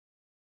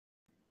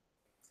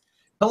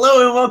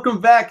Hello and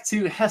welcome back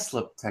to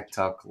Heslop Tech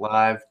Talk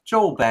Live.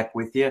 Joel back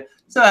with you.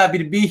 So happy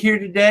to be here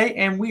today,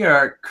 and we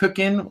are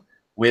cooking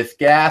with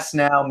gas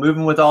now,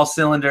 moving with all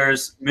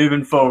cylinders,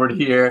 moving forward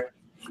here.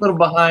 A little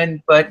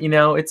behind, but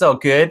it's all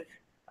good.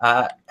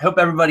 Hope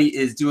everybody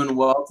is doing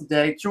well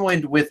today.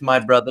 Joined with my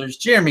brothers.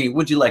 Jeremy,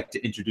 would you like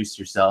to introduce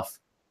yourself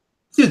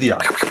to the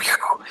audience?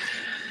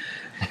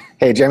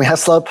 Hey, Jeremy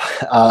Heslop,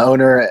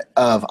 owner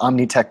of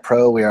OmniTech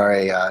Pro. We are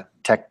a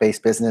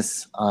tech-based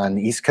business on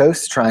the East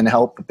Coast, trying to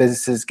help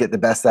businesses get the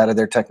best out of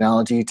their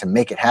technology to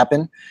make it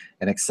happen,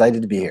 and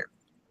excited to be here.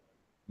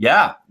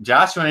 Yeah.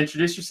 Josh, you want to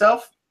introduce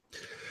yourself?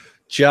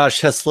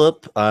 Josh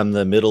Heslop. I'm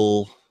the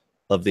middle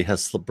of the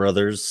Heslop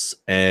brothers,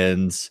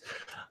 and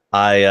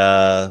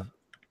I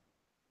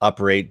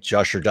operate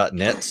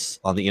Josher.net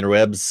on the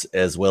interwebs,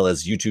 as well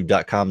as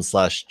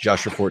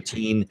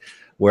youtube.com/Josher14,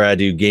 where I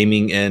do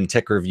gaming and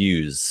tech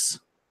reviews.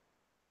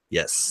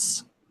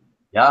 Yes.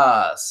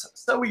 Yes.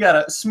 So we got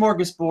a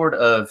smorgasbord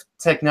of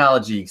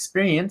technology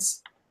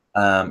experience.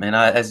 And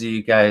as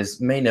you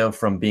guys may know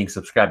from being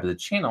subscribed to the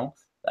channel,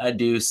 I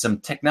do some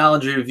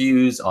technology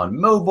reviews on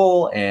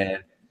mobile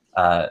and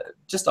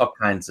just all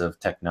kinds of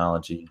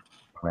technology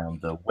around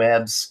the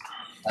webs.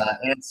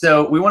 And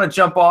so we want to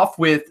jump off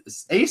with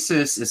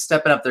Asus is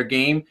stepping up their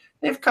game.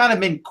 They've kind of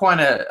been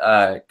kind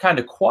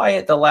of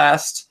quiet the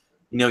last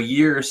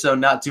year or so,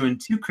 not doing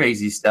too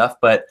crazy stuff,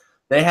 but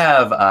they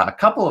have a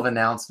couple of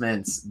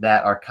announcements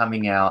that are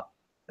coming out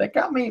that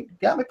got me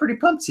pretty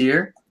pumped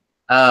here.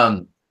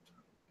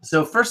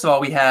 So first of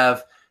all, we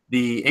have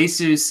the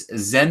Asus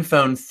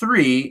ZenFone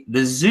 3,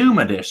 the Zoom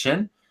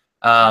edition.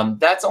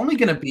 That's only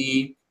going to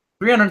be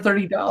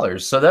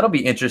 $330, so that'll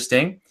be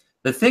interesting.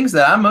 The things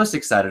that I'm most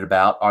excited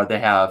about are they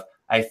have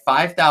a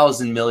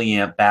 5,000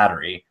 milliamp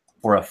battery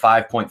for a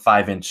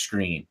 5.5-inch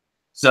screen.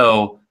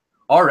 So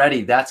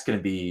already that's going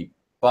to be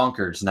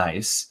bonkers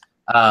nice.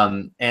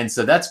 And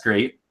so that's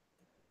great.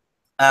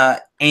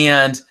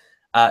 It's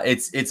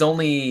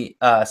only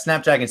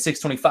Snapdragon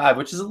 625,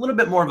 which is a little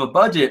bit more of a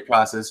budget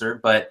processor,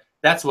 but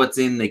that's what's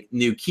in the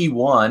new Key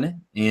 1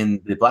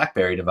 in the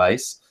BlackBerry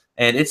device.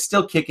 And it's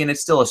still kicking.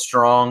 It's still a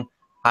strong,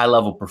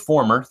 high-level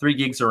performer, 3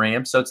 gigs of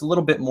RAM. So it's a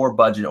little bit more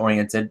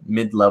budget-oriented,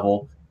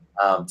 mid-level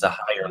to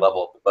higher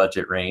level of the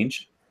budget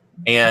range.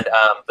 And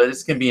but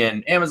it's going to be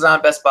in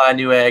Amazon, Best Buy,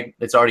 Newegg.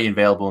 It's already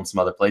available in some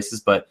other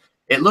places, but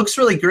it looks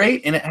really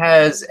great, and it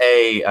has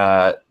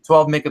a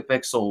 12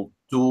 megapixel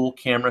dual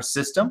camera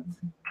system.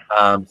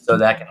 So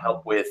that can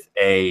help with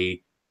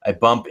a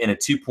bump in a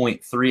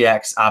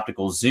 2.3x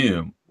optical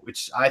zoom,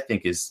 which I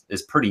think is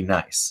pretty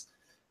nice.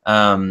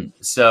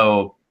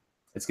 So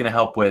it's going to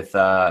help with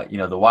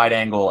the wide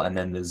angle and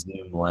then the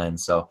zoom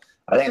lens. So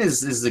I think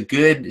this is a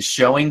good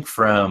showing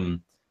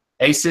from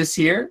Asus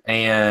here.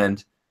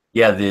 And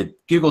yeah, the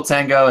Google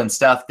Tango and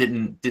stuff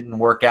didn't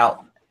work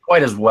out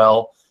quite as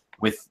well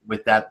with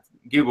that.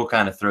 Google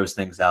kind of throws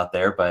things out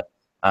there, but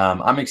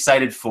I'm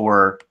excited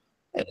for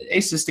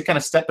Asus to kind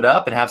of step it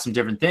up and have some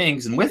different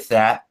things. And with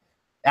that,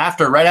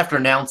 right after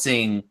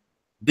announcing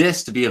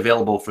this to be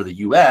available for the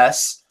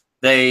US,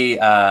 they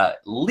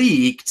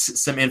leaked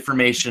some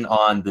information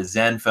on the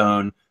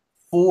ZenFone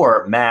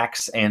 4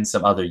 Max and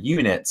some other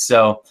units.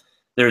 So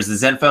there's the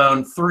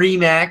ZenFone 3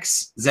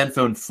 Max,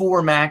 ZenFone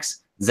 4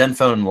 Max,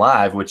 ZenFone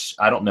Live, which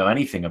I don't know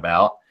anything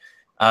about.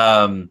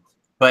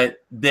 But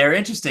they're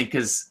interesting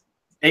because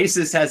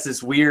Asus has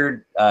this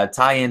weird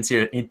tie-ins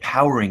here: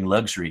 empowering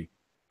luxury,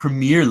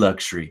 premier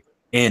luxury,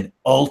 and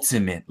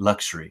ultimate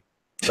luxury.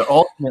 The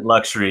ultimate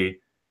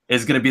luxury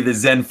is going to be the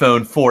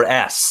ZenFone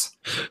 4S.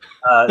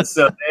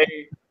 So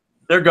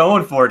they're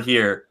going for it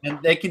here,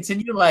 and they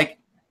continue like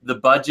the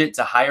budget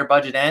to higher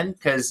budget end,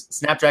 because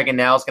Snapdragon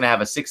now is going to have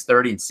a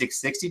 630 and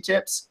 660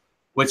 chips,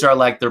 which are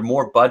like they're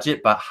more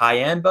budget but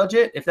high-end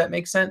budget, if that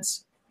makes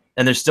sense.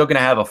 And they're still going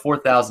to have a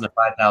 4,000 to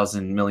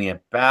 5,000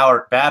 milliamp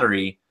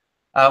battery.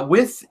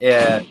 With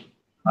a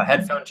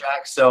headphone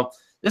jack. So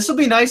this will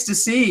be nice to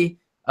see.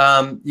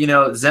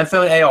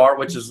 ZenFone AR,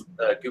 which is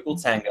Google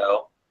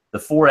Tango, the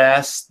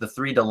 4S, the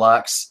 3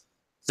 Deluxe.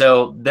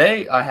 So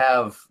they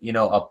have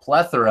a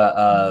plethora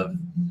of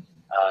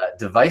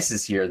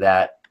devices here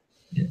that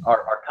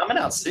are coming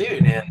out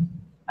soon. And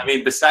I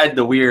mean, beside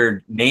the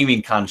weird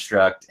naming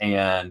construct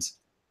and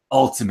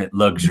ultimate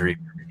luxury,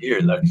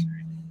 premier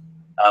luxury,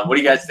 what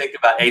do you guys think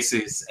about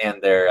Asus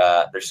and their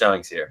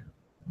showings here?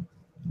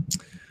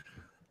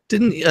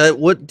 Didn't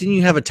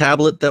you have a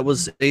tablet that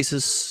was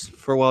Asus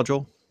for a while,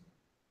 Joel?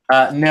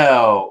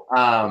 No.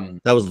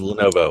 That was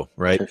Lenovo,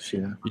 right?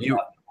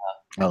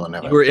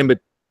 Lenovo.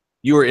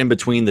 You were in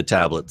between the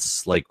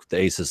tablets, like the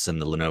Asus and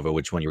the Lenovo.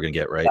 Which one you were gonna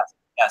get, right?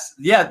 Yes.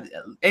 Yeah.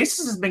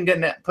 Asus has been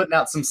putting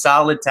out some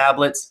solid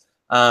tablets.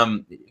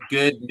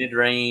 Good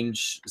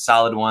mid-range,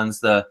 solid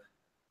ones. They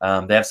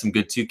have some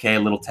good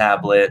 2K little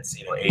tablets,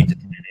 8 to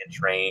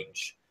 10-inch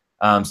range.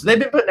 So they've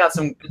been putting out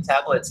some good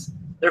tablets.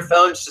 Their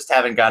phones just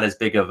haven't got as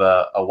big of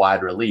a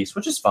wide release,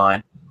 which is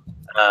fine.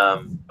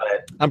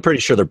 But I'm pretty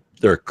sure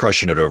they're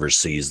crushing it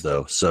overseas,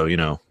 though. So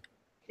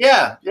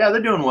Yeah,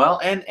 they're doing well,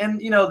 and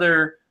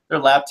their they're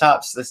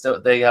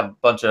laptops. They have a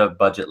bunch of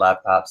budget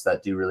laptops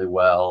that do really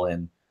well,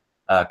 and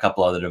a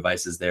couple other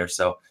devices there.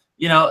 So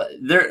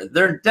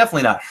they're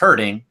definitely not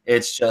hurting.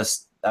 It's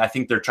just I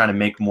think they're trying to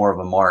make more of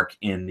a mark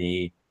in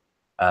the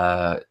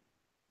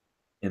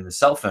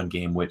cell phone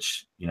game,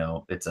 which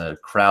it's a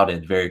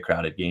very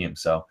crowded game.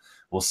 So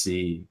we'll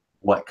see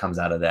what comes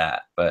out of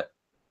that. But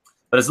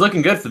it's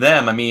looking good for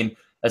them. I mean,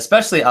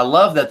 especially I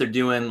love that they're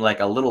doing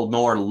like a little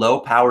more low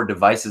power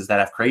devices that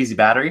have crazy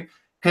battery.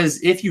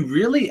 Because if you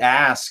really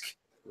ask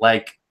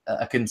like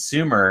a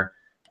consumer,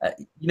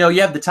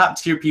 you have the top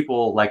tier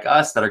people like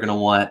us that are going to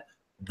want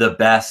the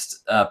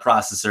best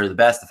processor,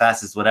 the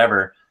fastest,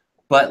 whatever.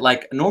 But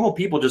like normal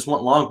people just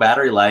want long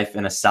battery life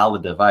and a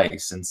solid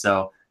device. And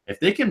so if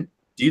they can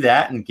do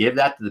that and give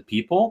that to the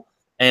people,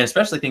 and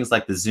especially things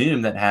like the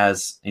Zoom that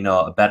has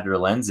a better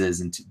lenses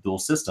and dual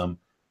system,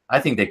 I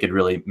think they could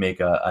really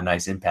make a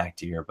nice impact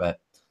here. But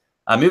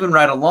moving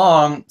right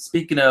along,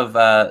 speaking of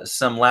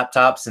some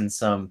laptops and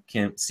some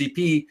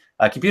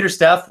computer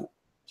stuff,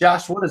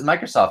 Josh, what does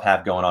Microsoft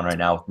have going on right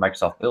now with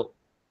Microsoft Build?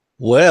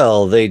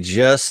 Well, they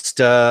just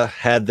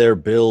had their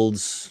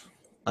builds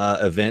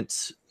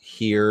event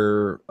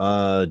here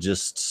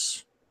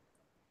just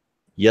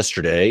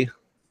yesterday.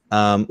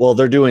 Well,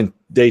 they're doing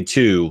day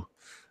 2,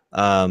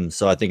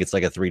 so I think it's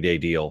like a 3-day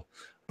deal.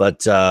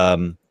 But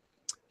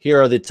here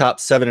are the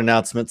top 7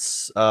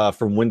 announcements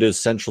from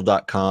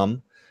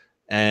WindowsCentral.com.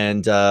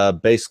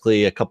 And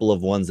basically a couple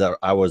of ones that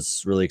I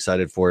was really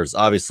excited for is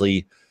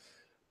obviously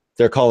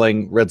they're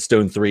calling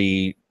Redstone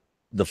 3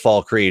 the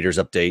Fall Creators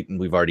Update. And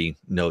we've already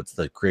know it's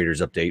the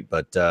Creators Update,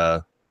 but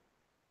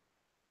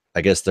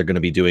I guess they're going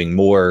to be doing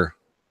more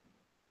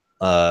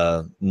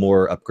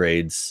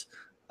upgrades.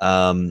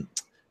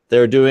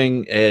 They're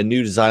doing a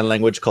new design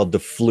language called the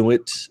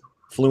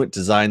Fluent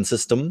Design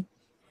System.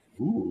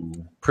 Ooh.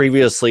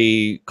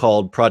 Previously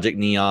called Project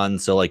Neon,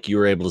 so like you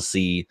were able to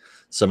see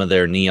some of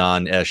their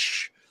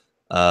neon-ish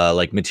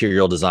like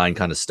material design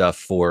kind of stuff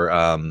for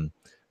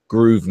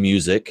groove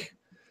music.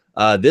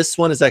 This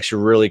one is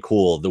actually really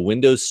cool, the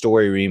Windows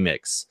Story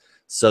Remix.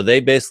 So they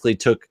basically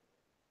took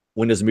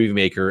Windows Movie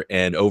Maker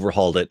and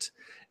overhauled it,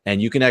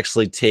 and you can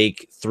actually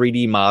take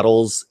 3D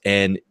models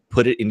and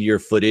put it into your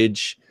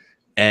footage,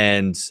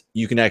 and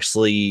you can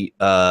actually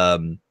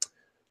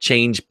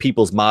change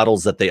people's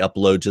models that they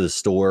upload to the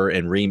store,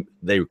 and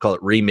they call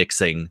it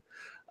remixing.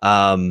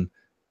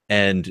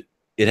 And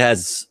it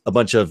has a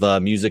bunch of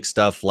music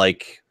stuff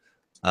like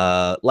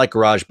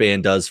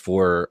GarageBand does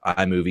for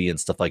iMovie and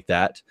stuff like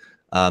that.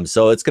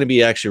 So it's going to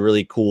be actually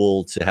really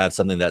cool to have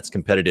something that's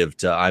competitive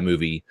to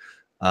iMovie.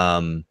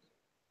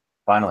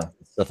 Finally.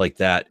 Stuff like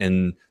that.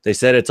 And they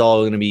said it's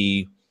all going to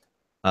be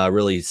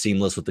really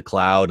seamless with the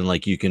cloud, and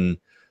like you can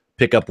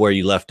pick up where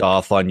you left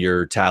off on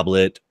your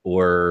tablet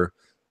or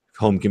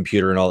home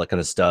computer and all that kind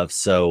of stuff.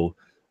 So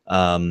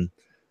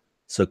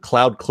so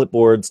cloud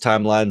clipboards,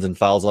 timelines, and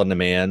files on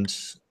demand.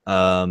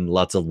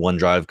 Lots of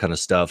OneDrive kind of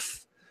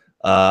stuff.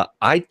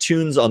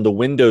 iTunes on the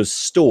Windows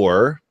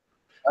Store.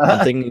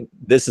 I'm thinking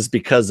this is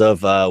because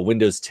of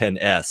Windows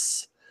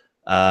 10s.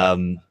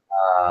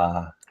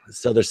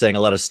 So they're saying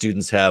a lot of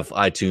students have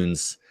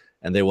iTunes,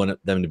 and they want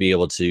them to be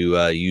able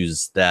to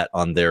use that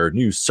on their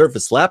new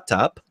Surface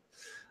laptop.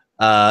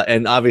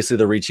 And obviously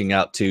they're reaching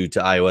out to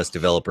iOS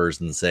developers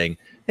and saying,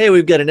 hey,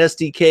 we've got an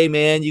SDK,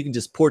 man. You can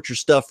just port your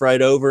stuff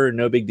right over.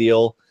 No big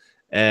deal.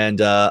 And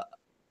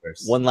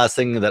one last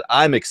thing that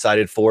I'm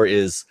excited for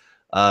is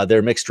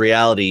their mixed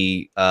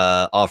reality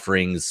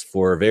offerings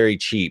for very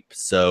cheap.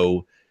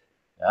 So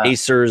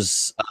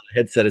Acer's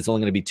headset is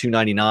only going to be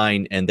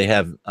 $299, and they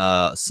have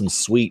some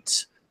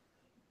sweet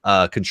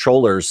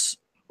controllers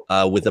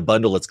with a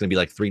bundle that's going to be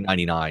like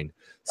 $399. Wow.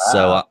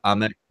 So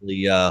I'm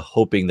actually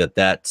hoping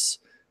that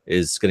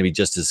is going to be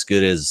just as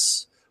good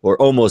as, or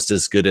almost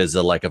as good as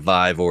like a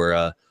Vive or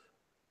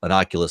an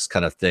Oculus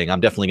kind of thing. I'm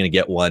definitely going to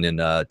get one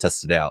and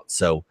test it out.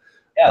 So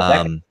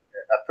yeah,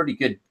 a pretty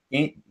good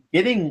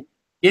getting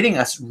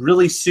us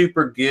really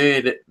super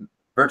good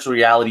virtual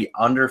reality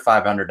under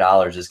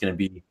 $500 is going to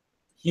be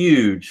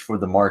huge for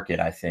the market.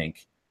 I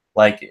think.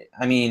 Like,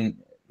 I mean,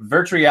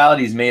 virtual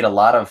reality's made a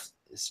lot of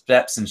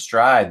steps and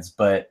strides,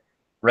 but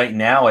right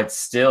now it's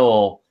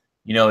still,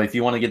 if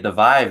you want to get the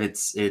Vive,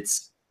 it's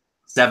 $700,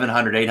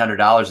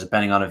 $800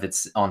 depending on if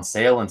it's on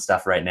sale and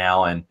stuff right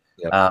now, and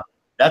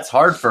that's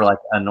hard for like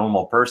a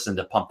normal person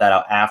to pump that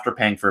out after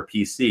paying for a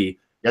PC.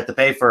 You have to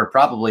pay for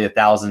probably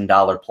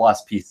 $1,000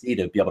 plus PC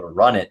to be able to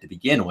run it to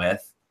begin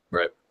with,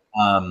 right?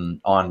 On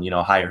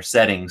higher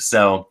settings.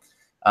 So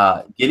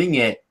getting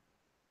it,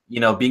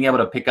 being able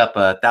to pick up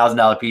a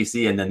 $1,000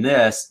 PC and then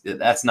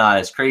that's not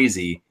as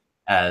crazy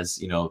as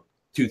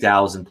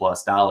 $2,000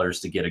 plus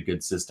to get a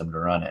good system to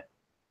run it.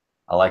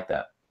 I like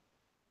that.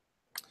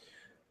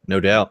 No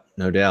doubt,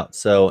 no doubt.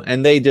 So,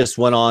 and they just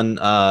went on.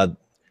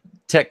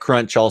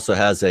 TechCrunch also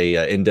has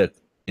a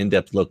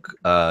in-depth look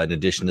in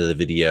addition to the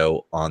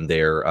video on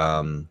their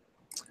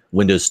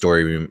Windows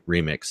Story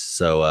remix.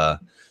 So,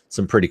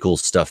 some pretty cool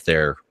stuff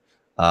there.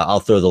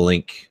 I'll throw the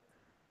link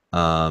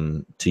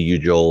to you,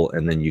 Joel,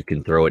 and then you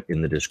can throw it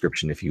in the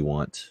description if you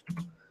want.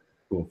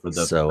 Cool for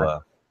the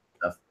So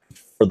stuff.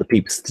 for the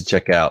peeps to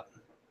check out.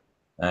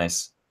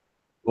 Nice.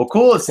 Well,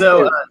 cool.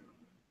 So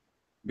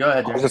go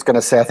ahead, I was Jerry. just going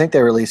to say, I think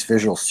they released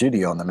Visual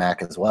Studio on the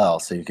Mac as well,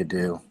 so you could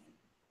do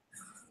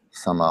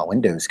some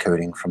Windows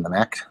coding from the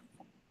Mac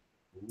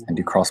and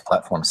do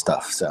cross-platform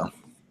stuff. So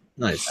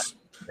Nice.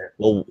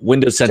 Well,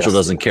 Windows Central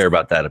doesn't care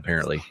about that,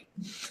 apparently.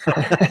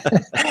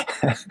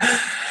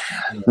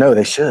 no,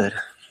 they should.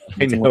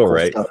 I Some know, cool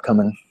right? stuff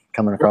coming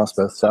across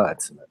both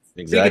sides.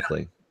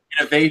 Exactly.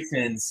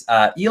 Innovations.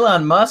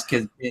 Elon Musk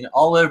has been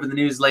all over the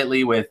news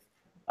lately with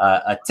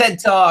a TED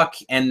Talk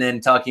and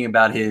then talking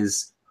about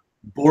his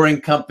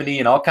boring company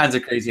and all kinds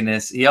of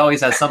craziness. He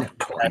always has something.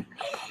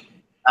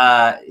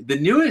 The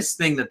newest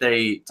thing that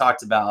they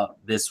talked about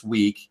this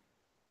week,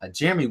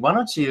 Jeremy, why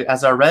don't you,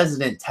 as our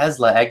resident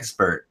Tesla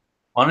expert,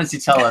 why don't you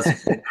tell us?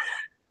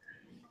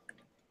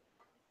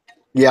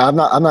 Yeah, I'm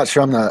not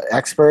sure I'm the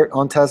expert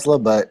on Tesla,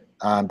 but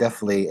I'm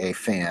definitely a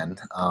fan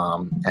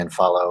and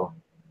follow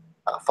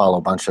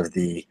a bunch of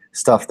the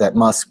stuff that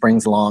Musk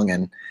brings along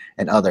and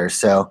others.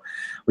 So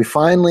we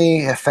finally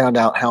have found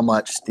out how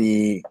much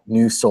the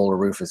new solar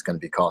roof is going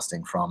to be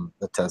costing from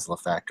the Tesla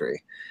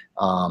factory.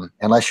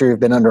 Unless you've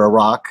been under a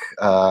rock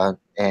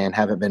and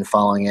haven't been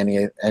following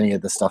any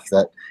of the stuff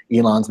that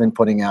Elon's been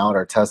putting out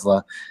or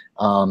Tesla,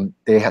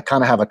 they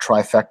kind of have a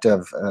trifecta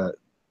of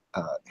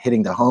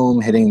hitting the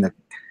home, hitting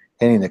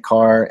the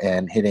car,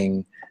 and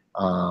hitting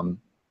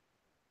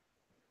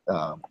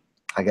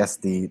I guess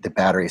the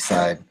battery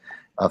side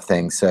of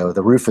things. So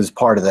the roof is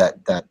part of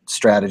that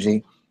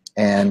strategy,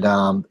 and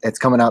it's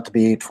coming out to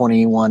be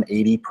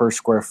 $2,180 per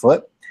square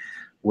foot,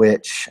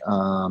 which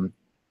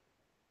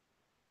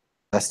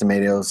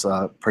estimated was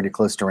pretty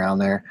close to around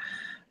there.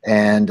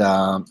 And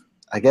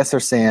I guess they're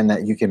saying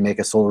that you can make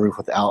a solar roof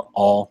without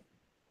all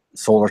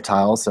solar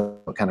tiles, so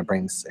it kind of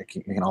brings,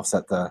 you can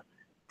offset the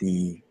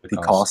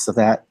cost of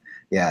that.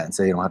 Yeah, and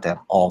so you don't have to have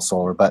all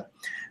solar. But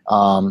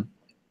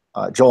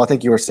Joel, I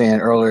think you were saying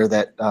earlier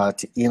that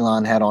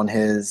Elon had on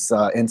his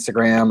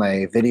Instagram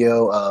a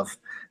video of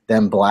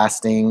them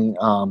blasting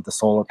the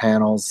solar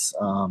panels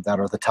that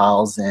are the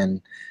tiles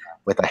in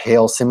with a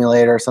hail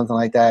simulator or something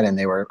like that, and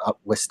they were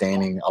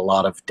withstanding a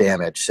lot of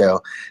damage.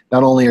 So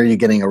not only are you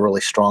getting a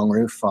really strong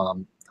roof,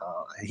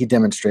 he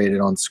demonstrated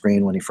on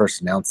screen when he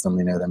first announced them,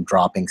 them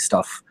dropping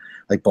stuff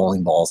like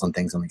bowling balls and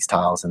things on these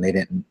tiles, and they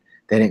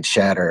didn't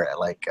shatter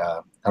like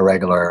a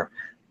regular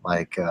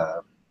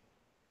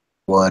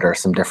wood or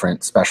some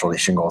different specialty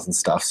shingles and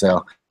stuff.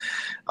 So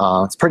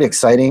it's pretty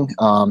exciting.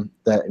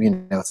 That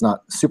it's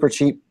not super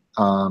cheap.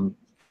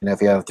 If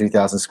you have a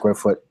 3,000 square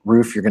foot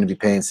roof, you're going to be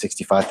paying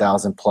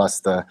 $65,000 plus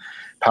the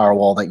power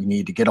wall that you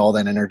need to get all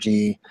that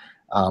energy.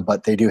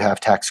 But they do have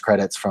tax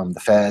credits from the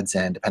feds,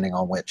 and depending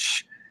on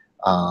which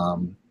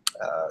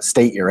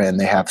state you're in,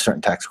 they have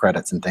certain tax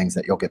credits and things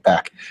that you'll get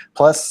back.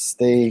 Plus,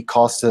 the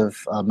cost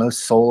of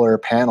most solar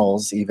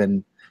panels,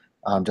 even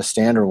just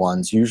standard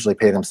ones, usually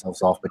pay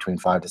themselves off between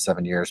 5 to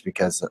 7 years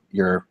because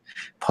you're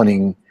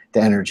putting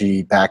the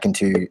energy back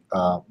into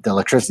the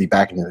electricity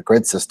back into the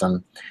grid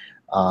system.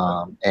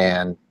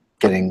 And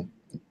getting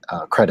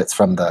credits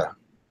from the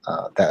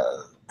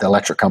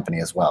electric company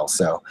as well.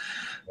 So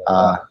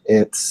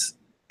it's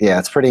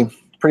pretty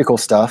cool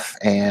stuff.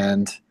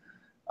 And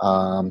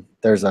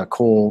there's a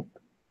cool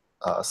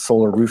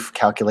solar roof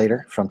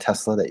calculator from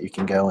Tesla that you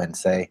can go and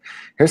say,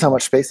 here's how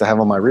much space I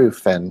have on my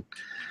roof, and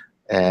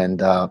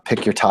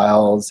pick your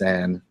tiles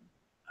and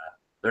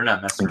they're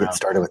not messing around. Get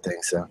started with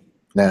things. So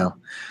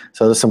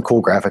there's some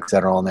cool graphics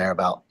that are on there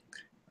about.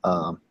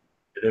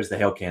 There's the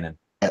hail cannon.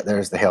 Yeah,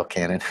 there's the hail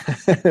cannon.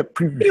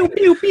 Pew,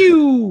 pew,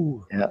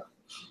 pew. Yeah.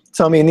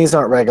 So, these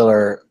aren't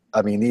regular.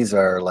 These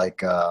are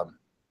like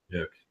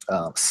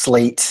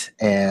slate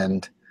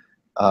and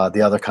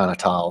the other kind of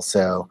tiles.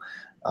 So,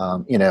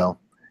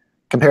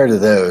 compared to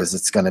those,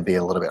 it's going to be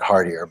a little bit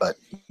hardier. But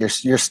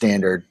your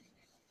standard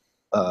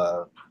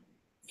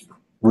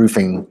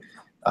roofing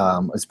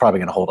is probably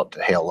going to hold up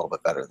to hail a little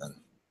bit better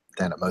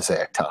than a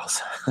mosaic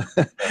tiles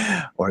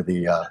or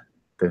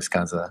those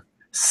kinds of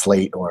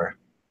slate or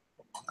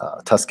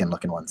Tuscan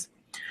looking ones.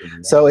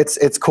 Mm-hmm. So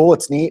it's cool.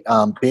 It's neat.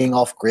 Being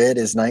off grid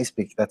is nice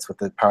because that's what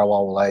the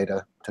Powerwall will allow you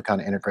to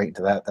kind of integrate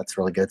into that. That's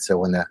really good. So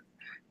when the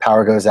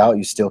power goes out,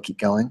 you still keep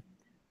going.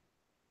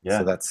 Yeah.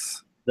 So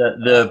that's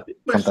the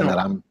something that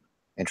I'm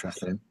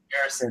interested in.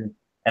 Comparison,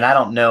 and I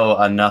don't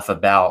know enough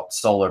about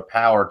solar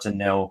power to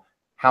know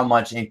how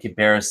much in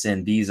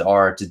comparison these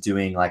are to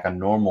doing like a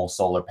normal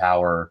solar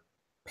power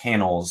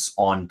panels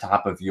on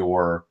top of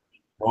your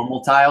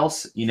normal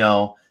tiles,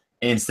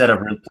 instead of.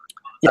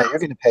 Yeah, you're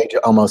going to pay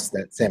almost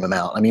that same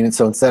amount.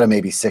 So instead of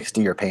maybe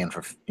 60, you're paying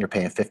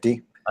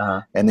 50,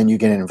 and then you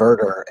get an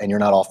inverter, and you're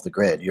not off the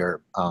grid.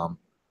 You're on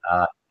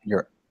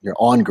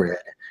grid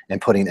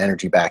and putting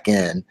energy back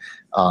in.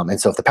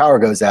 And so if the power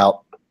goes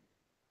out,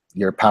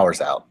 your power's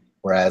out.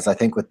 Whereas I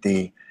think with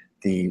the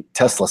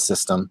Tesla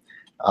system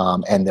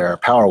and their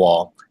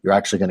Powerwall, you're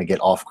actually going to get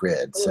off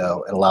grid.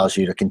 So it allows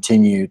you to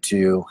continue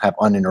to have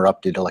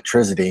uninterrupted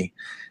electricity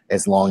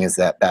as long as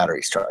that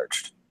battery's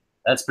charged.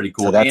 That's pretty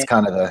cool. So that's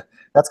kind of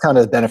that's kind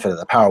of the benefit of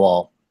the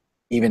Powerwall,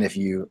 even if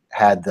you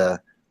had the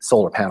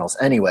solar panels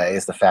anyway,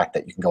 is the fact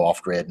that you can go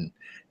off grid,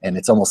 and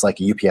it's almost like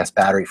a UPS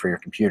battery for your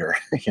computer.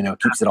 You know,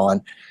 it keeps it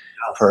on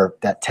for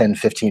that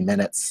 10-15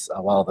 minutes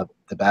while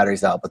the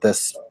battery's out. But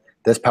this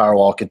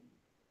Powerwall could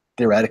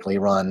theoretically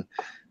run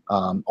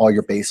all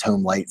your base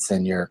home lights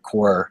and your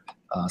core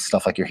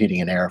stuff like your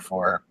heating and air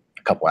for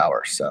a couple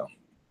hours. So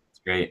it's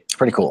great. It's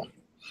pretty cool.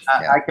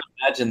 I can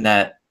imagine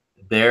that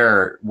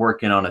they're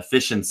working on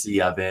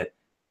efficiency of it.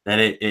 That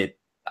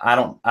I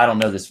don't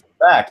know this for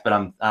a fact,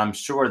 but I'm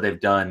sure they've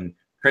done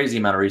crazy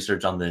amount of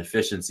research on the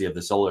efficiency of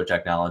the solar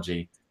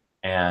technology,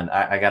 and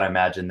I got to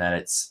imagine that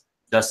it's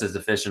just as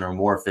efficient or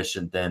more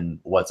efficient than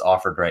what's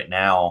offered right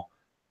now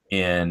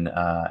in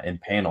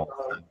panels.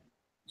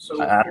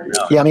 I don't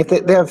know. Yeah, I mean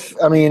they have.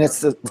 I mean,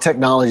 it's the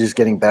technology is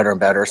getting better and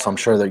better, so I'm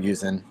sure they're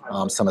using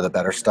some of the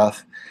better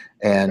stuff.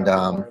 And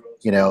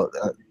you know,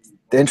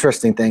 the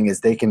interesting thing is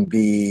they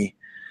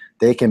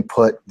can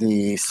put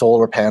the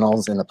solar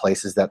panels in the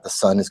places that the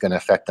sun is going to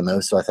affect the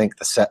most. So I think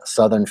the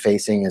southern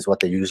facing is what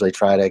they usually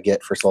try to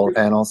get for solar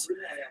panels,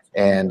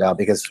 and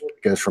because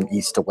it goes from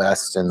east to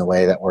west in the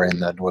way that we're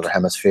in the northern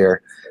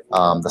hemisphere,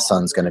 the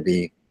sun's going to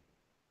be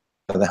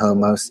the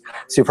home most.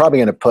 So you're probably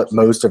going to put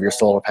most of your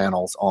solar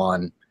panels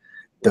on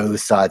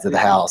those sides of the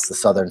house, the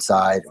southern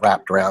side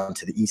wrapped around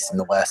to the east and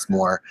the west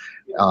more,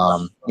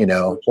 you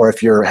know, or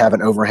if you're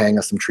having overhang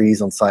of some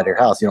trees on the side of your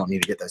house, you don't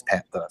need to get those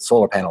the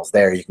solar panels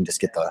there. You can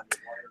just get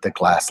the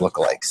glass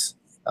lookalikes.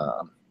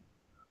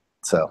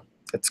 So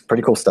it's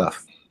pretty cool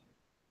stuff.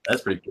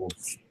 That's pretty cool.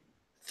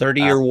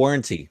 30-year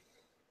warranty.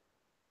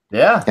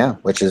 Yeah,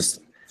 which is,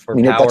 I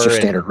mean, that's your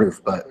standard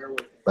roof, but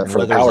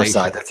for the power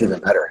side, that's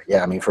even better.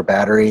 Yeah, I mean, for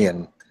battery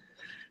and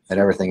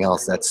everything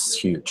else, that's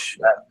huge.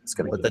 It's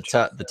gonna. But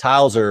the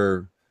tiles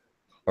are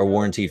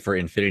warranted for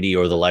infinity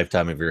or the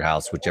lifetime of your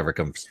house, whichever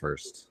comes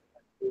first.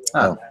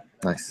 Oh,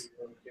 nice.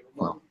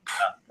 Well,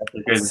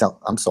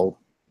 I'm sold.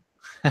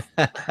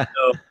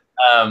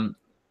 So,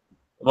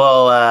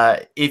 well,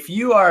 if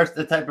you are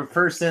the type of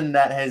person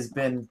that has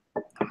been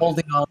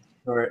holding on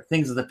for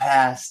things of the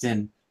past,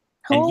 and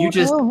you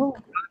just,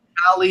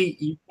 Holly,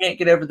 you can't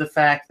get over the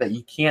fact that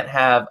you can't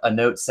have a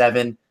Note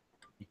 7,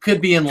 you could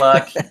be in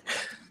luck.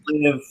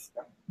 Live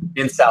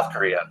in South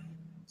Korea.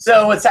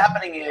 So what's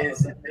happening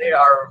is they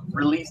are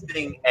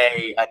releasing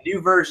a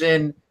new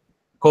version,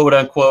 quote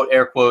unquote,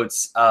 air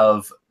quotes,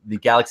 of the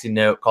Galaxy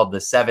Note called the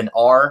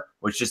 7R,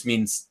 which just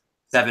means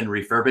 7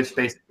 refurbished,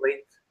 basically.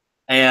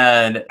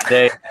 And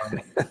they are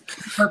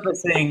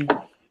repurposing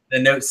the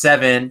Note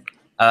 7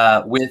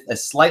 with a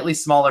slightly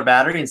smaller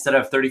battery. Instead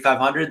of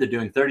 3500, they're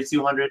doing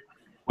 3200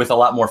 with a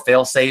lot more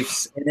fail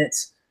safes in it.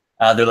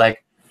 They're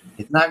like,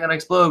 it's not going to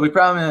explode, we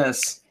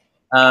promise.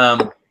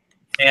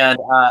 And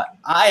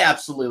I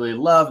absolutely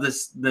love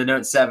this. The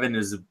Note 7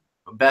 is the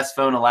best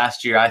phone of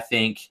last year, I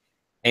think.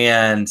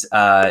 And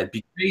it'd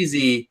be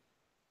crazy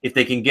if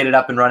they can get it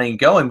up and running and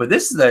going. But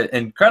this is the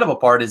incredible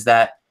part, is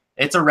that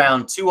it's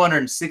around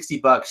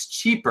 $260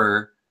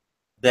 cheaper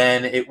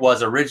than it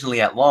was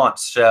originally at launch.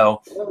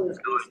 So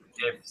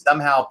if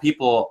somehow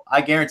people,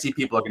 I guarantee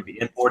people are going to be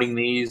importing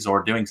these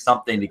or doing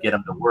something to get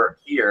them to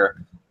work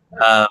here,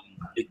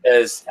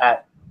 because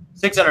at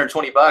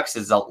 $620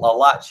 is a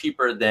lot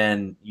cheaper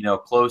than, you know,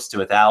 close to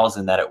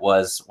 1,000 that it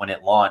was when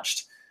it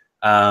launched.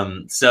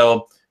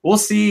 So we'll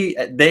see.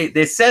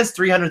 They says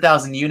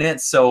 300,000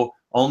 units, so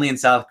only in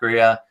South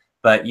Korea.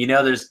 But you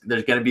know, there's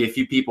going to be a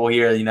few people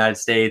here in the United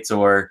States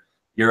or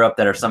Europe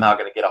that are somehow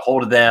going to get a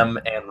hold of them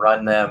and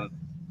run them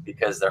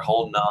because they're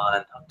holding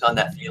on. I've done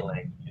that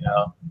feeling, you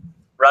know,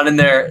 running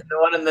the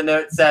one in the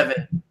Note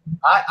 7.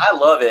 I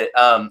love it.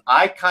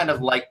 I kind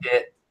of liked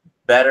it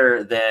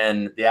better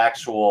than the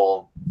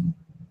actual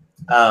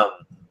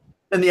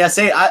than the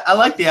S8. I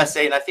like the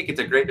S8 and I think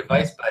it's a great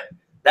device, but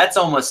that's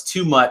almost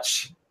too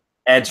much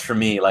edge for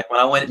me. Like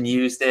when I went and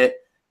used it,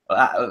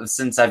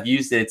 since I've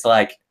used it, it's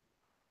like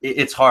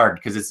it's hard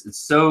because it's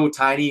so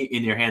tiny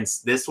in your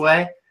hands this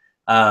way,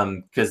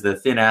 because the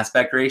thin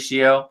aspect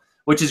ratio,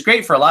 which is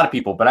great for a lot of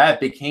people, but I have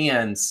big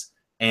hands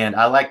and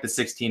I like the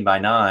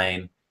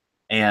 16:9.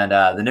 And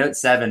the Note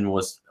 7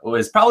 was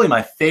probably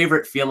my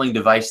favorite feeling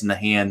device in the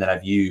hand that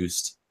I've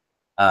used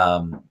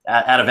out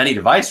of any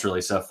device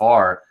really so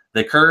far.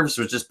 The curves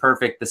was just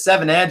perfect. The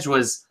 7 Edge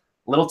was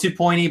a little too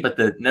pointy, but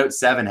the Note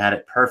 7 had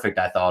it perfect,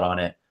 I thought, on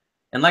it.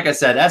 And like I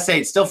said,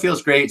 S8 still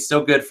feels great,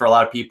 still good for a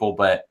lot of people,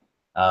 but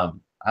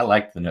I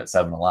like the Note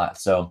 7 a lot.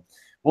 So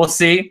we'll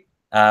see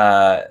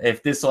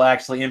if this will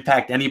actually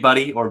impact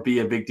anybody or be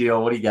a big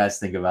deal. What do you guys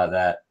think about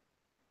that?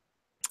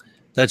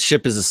 That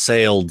ship is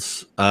sailed.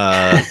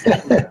 I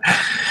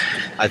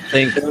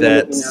think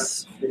that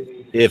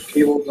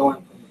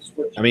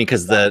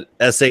because the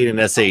S8 and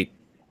S8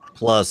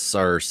 Plus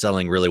are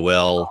selling really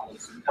well.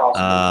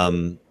 I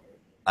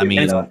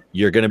mean,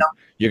 you're gonna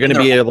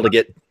be able to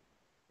get.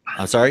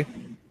 I'm sorry.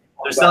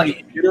 They're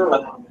selling, you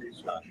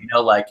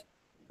know, like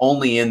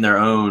only in their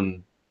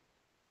own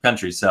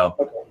country. So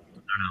I don't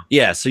know.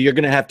 Yeah, so you're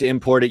gonna have to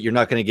import it. You're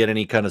not gonna get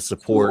any kind of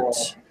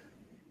support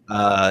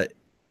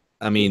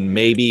I mean,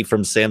 maybe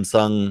from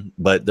Samsung,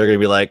 but they're gonna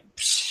be like,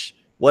 psh,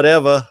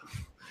 whatever.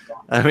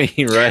 I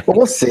mean, right? Well,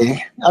 we'll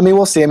see. I mean,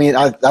 we'll see. I mean,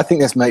 I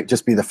think this might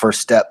just be the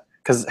first step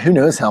because who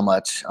knows how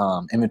much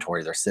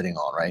inventory they're sitting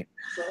on, right?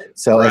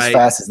 So as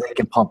fast as they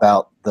can pump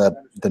out the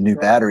new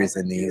batteries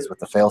in these with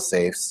the fail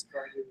safes,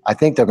 I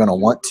think they're going to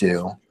want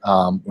to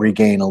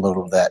regain a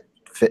little of that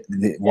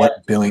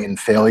what billion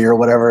failure or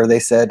whatever they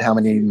said, how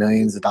many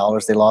millions of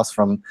dollars they lost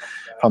from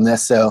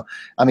this. So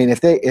I mean,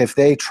 if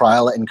they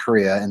trial it in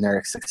Korea and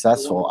they're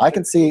successful, I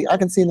can see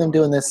them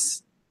doing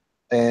this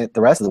at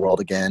the rest of the world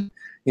again,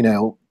 you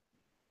know,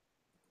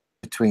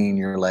 between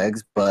your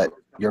legs, but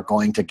you're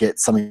going to get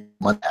some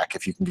money back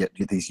if you can get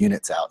these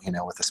units out, you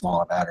know, with a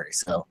smaller battery.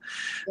 So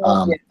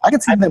I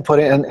can see them put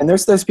it in, and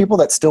there's people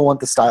that still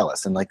want the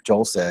stylus, and like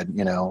Joel said,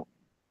 you know,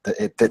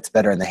 it fits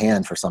better in the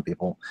hand for some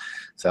people.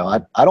 So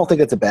I don't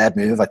think it's a bad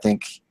move. I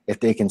think if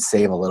they can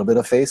save a little bit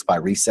of face by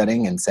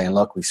resetting and saying,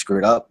 look, we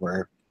screwed up,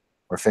 we're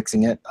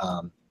fixing it,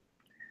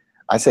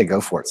 I say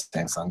go for it,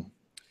 Samsung.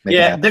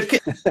 Yeah, they're going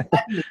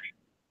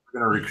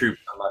to recruit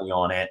somebody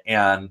on it,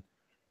 and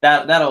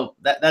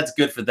that's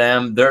good for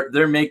them.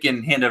 They're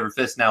making hand over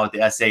fist now with the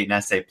S8 and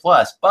S8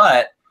 Plus,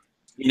 but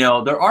you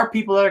know, there are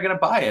people that are going to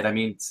buy it. I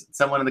mean,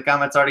 someone in the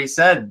comments already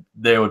said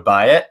they would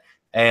buy it.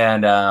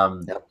 And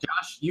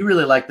Josh, you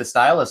really like the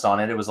stylus on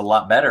it. It was a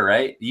lot better,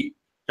 right?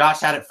 Josh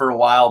had it for a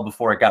while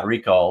before it got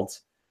recalled.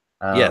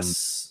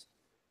 Yes.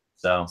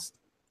 So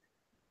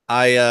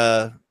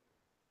I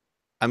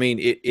mean,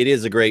 it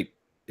is a great,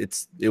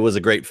 it was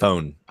a great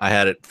phone. I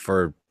had it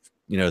for,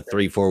 you know,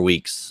 3-4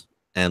 weeks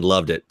and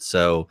loved it.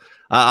 So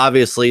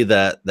obviously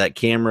that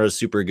camera is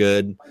super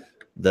good,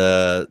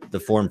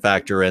 the form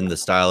factor and the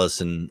stylus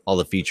and all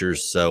the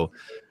features. So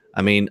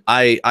I mean,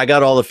 I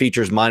got all the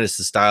features minus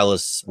the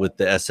stylus with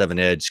the S7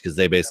 Edge because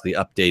they basically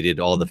updated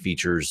all the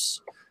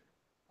features.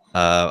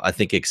 I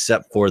think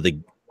except for the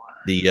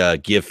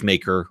GIF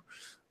maker.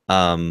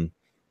 But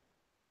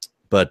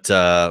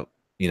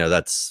you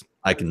know,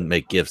 I can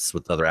make GIFs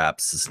with other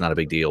apps. It's not a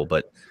big deal.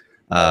 But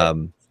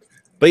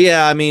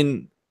yeah, I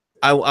mean,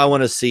 I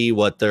want to see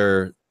what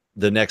the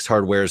next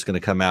hardware is going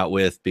to come out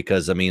with,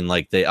 because I mean,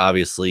 like, they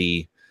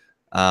obviously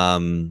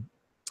the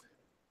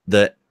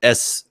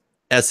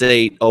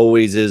S8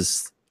 always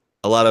is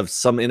a lot of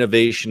some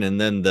innovation, and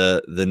then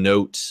the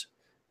Note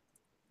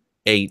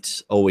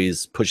 8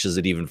 always pushes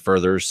it even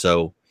further.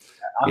 So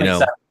I'm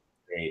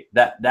excited.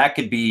 That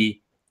could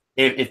be,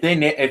 if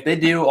they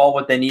do all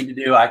what they need to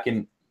do,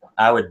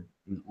 I would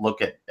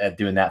look at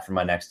doing that for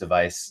my next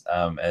device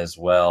as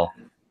well.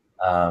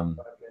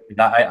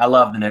 I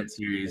love the Note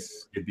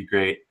series. It'd be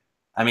great.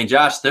 I mean,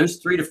 Josh, those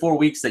 3 to 4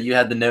 weeks that you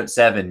had the Note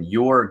 7,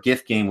 your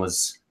gift game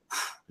was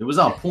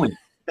on point.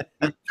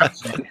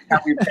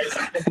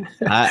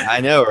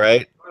 I know,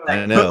 right?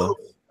 I know.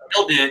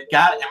 Still did,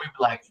 got it, and we'd be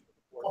like,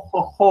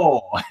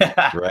 oh.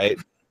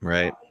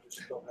 Right.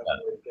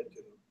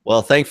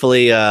 Well,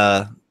 thankfully,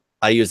 I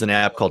use an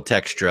app called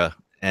Textra,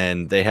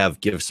 and they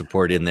have GIF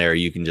support in there.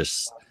 You can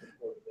just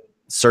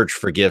search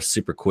for GIFs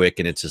super quick,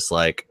 and it's just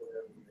like,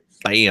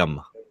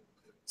 bam.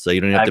 So you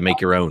don't have to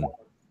make your own.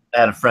 I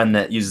had a friend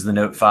that uses the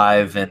Note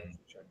 5, and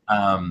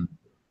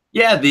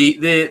yeah,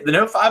 the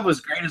Note 5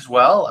 was great as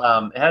well.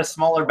 It had a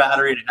smaller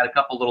battery, and it had a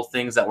couple little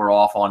things that were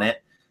off on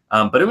it,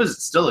 but it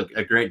was still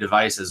a great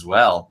device as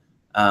well.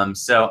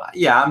 So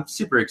yeah, I'm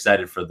super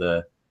excited for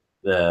the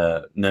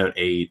Note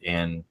 8,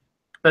 and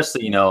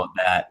especially, you know,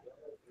 that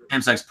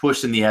Samsung's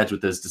pushing the edge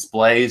with those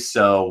displays.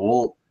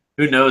 So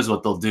who knows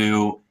what they'll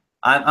do.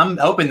 I'm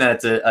hoping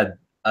that it's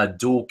a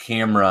dual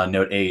camera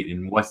Note 8,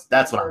 and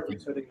that's what I'm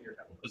thinking.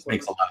 It just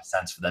makes a lot of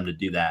sense for them to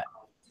do that.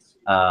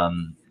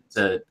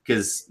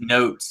 Because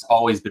Note's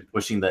always been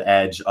pushing the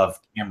edge of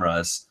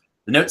cameras.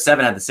 The Note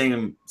 7 had the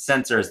same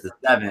sensor as the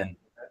 7,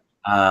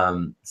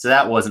 so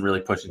that wasn't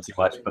really pushing too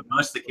much. But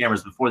most of the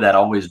cameras before that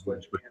always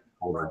pushed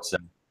forward. So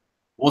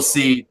we'll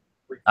see.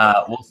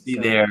 We'll see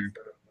there.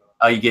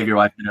 Oh, you gave your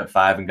wife the Note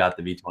 5 and got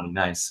the V20.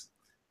 Nice.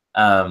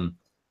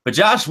 But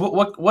Josh,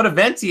 what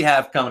events do you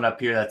have coming up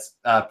here that's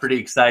pretty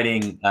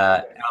exciting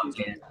out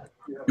in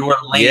your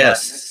lane?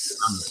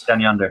 Yes. Down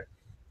yonder.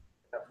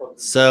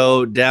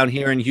 So down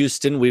here in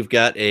Houston, we've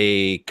got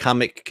a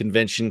comic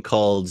convention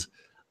called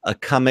a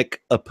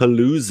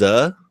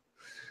Comic-A-Palooza,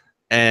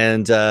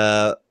 and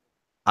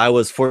I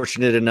was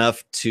fortunate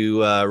enough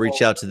to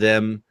reach out to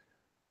them,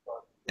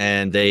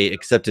 and they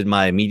accepted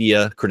my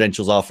media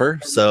credentials offer.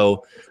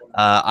 So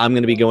I'm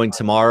going to be going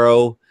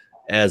tomorrow,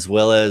 as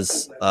well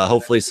as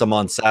hopefully some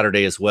on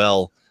Saturday as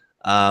well.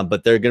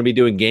 But they're going to be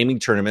doing gaming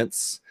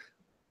tournaments.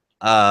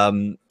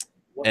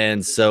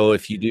 And so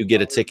if you do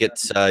get a ticket,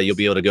 you'll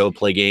be able to go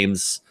play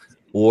games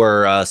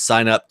or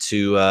sign up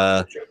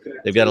to,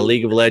 they've got a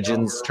League of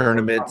Legends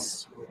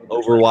tournament,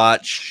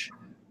 Overwatch,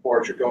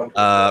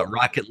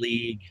 Rocket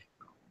League.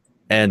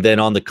 And then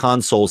on the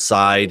console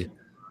side,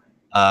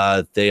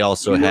 they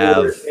also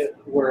have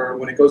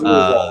when it goes to the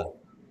wall,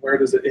 where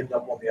does it end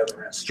up on the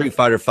other end? Street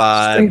Fighter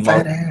 5,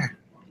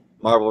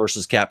 Marvel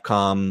vs.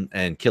 Capcom,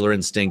 and Killer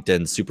Instinct,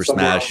 and Super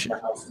Smash,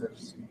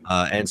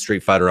 and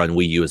Street Fighter on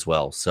Wii U as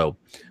well. So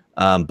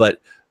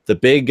But the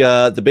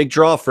big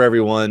draw for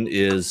everyone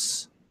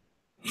is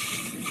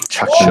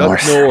Chuck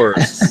Norris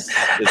Norris.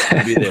 is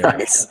going to be there.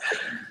 Nice.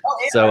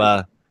 So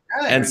An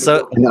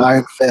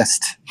Iron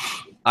Fist.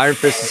 Iron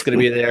Fist is going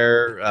to be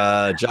there.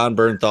 John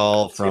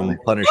Bernthal from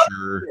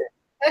Punisher.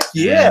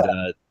 Yeah.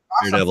 And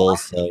Daredevil.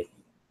 So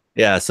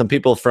yeah, some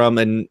people from,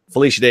 and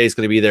Felicia Day is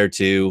going to be there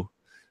too.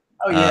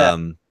 Oh yeah.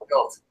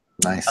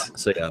 Nice.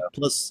 So yeah,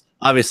 plus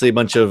obviously a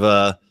bunch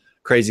of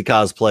crazy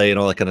cosplay and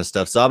all that kind of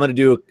stuff. So I'm going to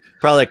do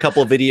probably a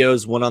couple of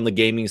videos, one on the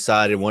gaming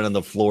side and one on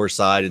the floor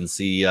side, and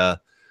see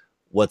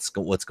what's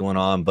going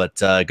on. But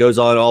it goes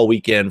on all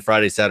weekend,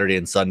 Friday, Saturday,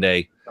 and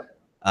Sunday.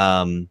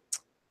 And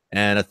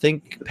I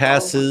think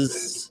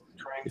passes,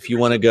 if you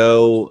want to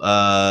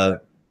go,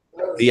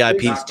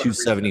 VIP is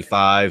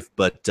 $275,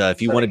 but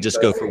if you want to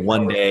just go for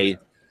one day,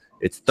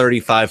 it's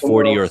 $35,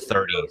 $40, or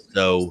 $30.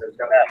 So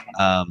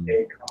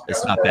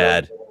it's not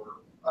bad.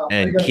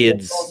 And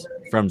kids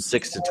from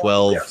 6 to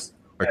 12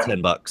 are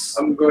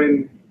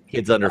 $10.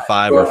 Kids under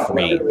 5 are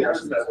free.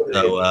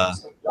 So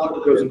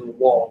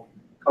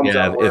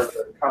yeah, if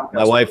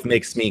my wife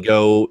makes me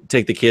go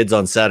take the kids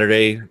on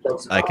Saturday,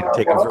 I can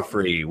take them for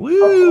free.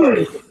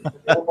 Woo!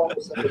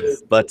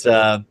 But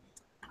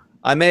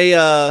I may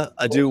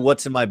do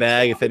what's in my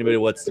bag if anybody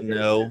wants to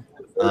know.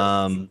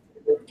 I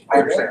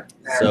understand.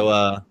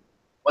 So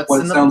What's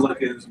What in it the sounds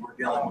like is we're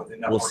dealing with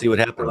we'll see what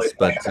happens.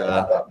 But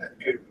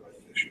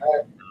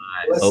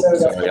Nice. oh,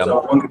 sorry,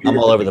 I'm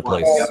all over the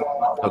place.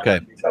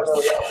 Okay.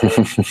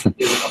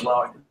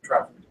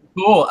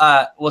 Cool.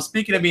 Well,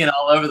 speaking of being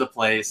all over the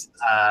place,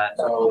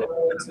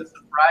 it's a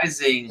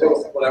surprising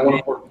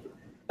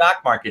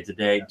stock market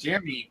today.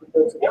 Jeremy,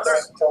 what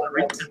are some of the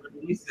recent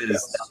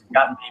releases that have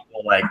gotten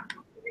people like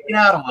freaking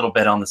out a little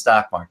bit on the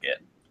stock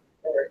market?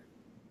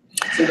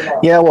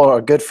 Yeah, well,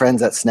 our good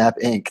friends at Snap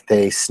Inc.,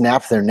 they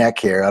snapped their neck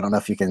here. I don't know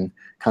if you can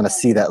kind of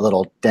see that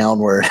little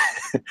downward.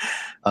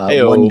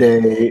 One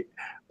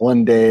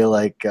day,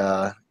 like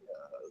 $5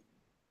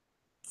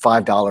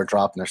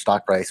 drop in their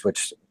stock price,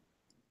 which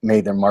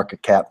made their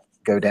market cap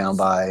go down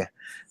by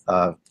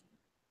a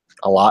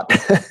lot.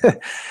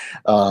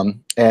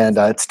 And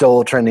it's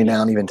still trending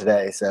down even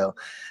today. So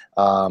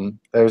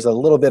there's a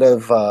little bit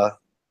of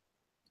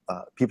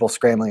people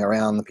scrambling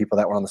around, the people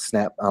that were on the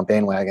Snap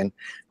bandwagon.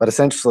 But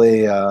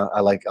essentially, I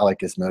like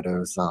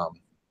Gizmodo's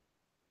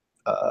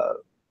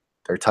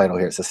their title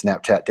here. It says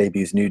Snapchat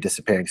debuts new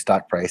disappearing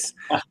stock price.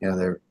 You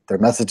know, their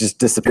messages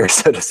disappear,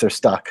 so does their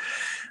stock.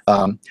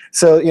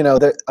 So you know,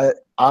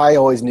 I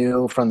always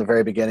knew from the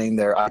very beginning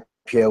their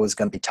IPO was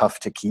going to be tough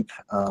to keep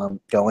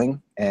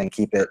going and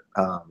keep it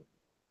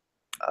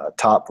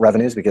top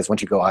revenues, because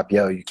once you go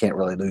IPO, you can't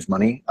really lose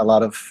money a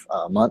lot of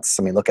months.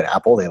 I mean, look at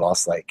Apple; they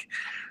lost like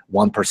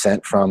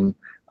 1% from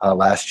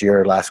last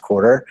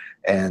quarter,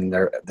 and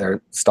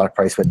their stock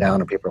price went down,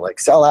 and people are like,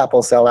 sell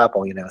Apple,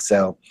 you know.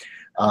 So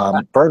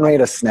burn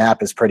rate of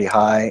Snap is pretty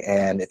high,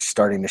 and it's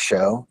starting to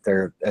show.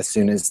 As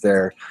soon as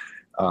their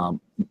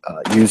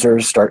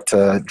users start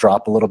to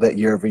drop a little bit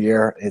year over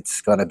year, I think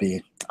it's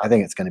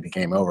going to be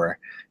game over.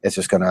 It's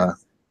just going to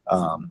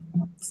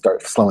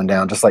start slowing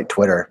down, just like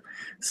Twitter.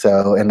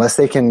 So unless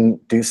they can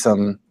do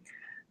some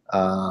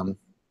a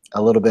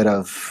little bit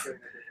of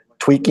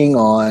tweaking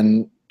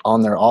on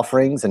their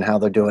offerings and how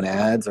they're doing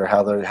ads or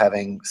how they're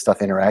having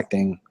stuff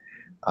interacting,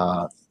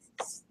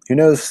 who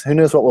knows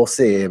what we'll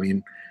see. I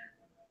mean,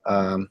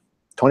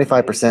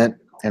 25%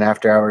 in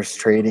after hours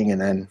trading, and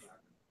then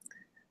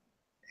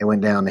it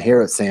went down to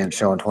here. It's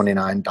showing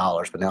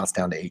 $29, but now it's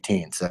down to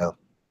 18. So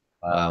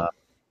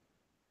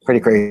pretty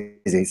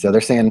crazy. So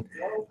they're saying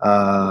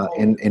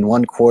in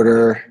one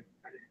quarter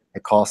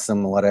it costs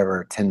them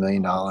whatever $10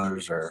 million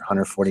or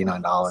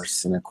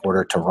 $149 in a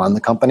quarter to run the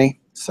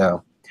company.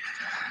 So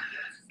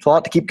it's a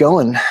lot to keep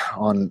going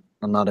on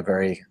not a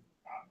very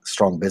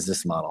strong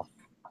business model.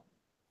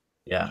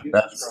 Yeah,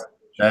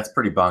 that's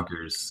pretty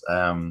bonkers.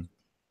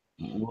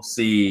 We'll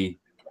see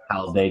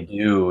how they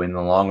do in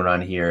the long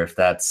run here, if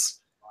that's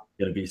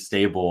going to be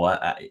stable.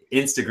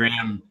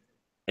 Instagram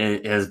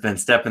has been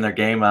stepping their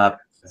game up.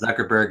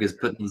 Zuckerberg is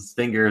putting his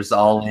fingers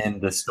all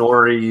in the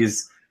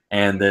stories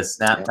and the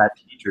Snapchat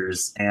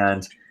features,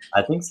 and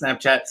I think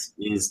Snapchat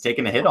is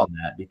taking a hit on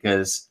that,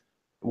 because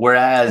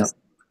whereas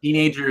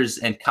teenagers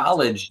and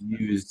college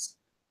use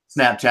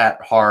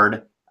Snapchat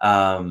hard,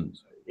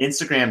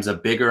 Instagram's a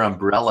bigger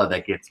umbrella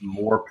that gets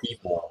more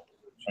people.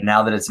 And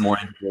now that it's more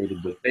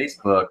integrated with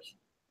Facebook,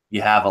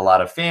 you have a lot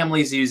of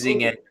families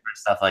using it, different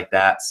stuff like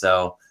that.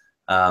 So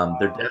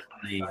they're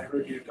definitely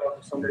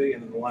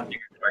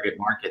target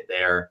market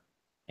there.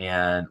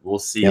 And we'll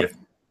see if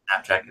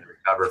Snapchat can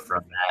recover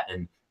from that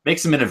and make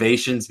some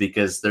innovations,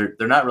 because they're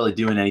not really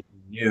doing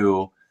anything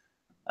new.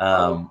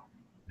 Crazy.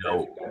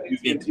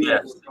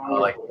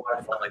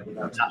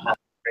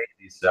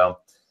 So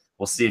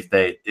we'll see if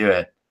they do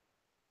it.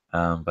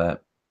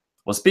 But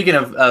well, speaking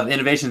of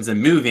innovations and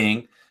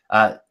moving,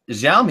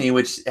 Xiaomi,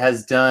 which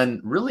has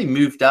really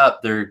moved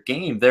up their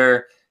game.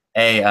 They're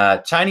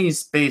a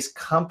Chinese-based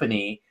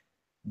company,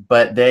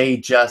 but they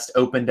just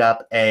opened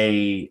up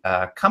a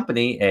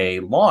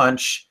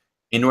launch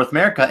in North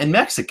America and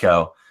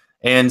Mexico.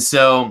 And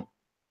so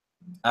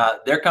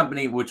their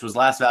company, which was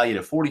last valued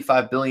at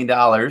 $45 billion,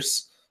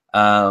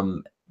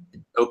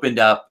 opened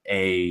up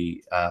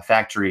a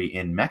factory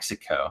in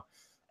Mexico.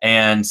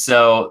 And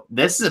so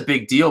this is a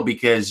big deal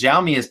because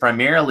Xiaomi has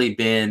primarily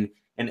been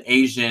an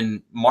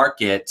Asian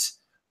market,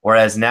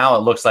 whereas now it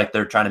looks like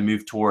they're trying to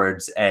move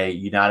towards a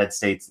United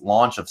States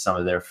launch of some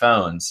of their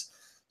phones.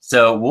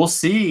 So we'll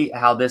see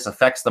how this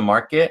affects the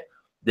market.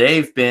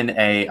 They've been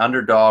a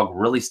underdog,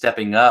 really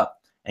stepping up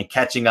and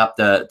catching up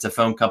to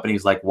phone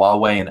companies like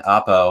Huawei and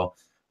Oppo,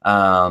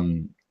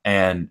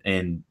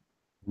 and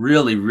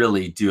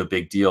really do a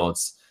big deal.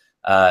 It's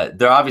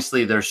they're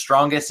obviously their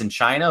strongest in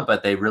China,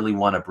 but they really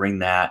want to bring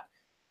that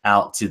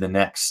out to the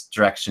next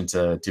direction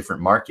to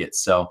different markets.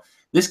 So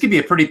this could be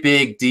a pretty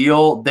big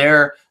deal.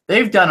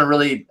 They've done a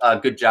really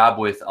good job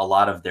with a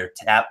lot of their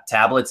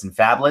tablets and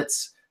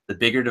phablets, the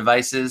bigger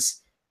devices.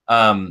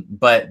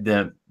 But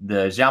the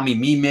Xiaomi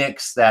Mi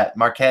Mix that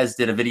Marquez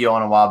did a video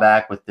on a while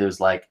back with those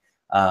like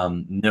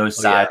no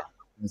side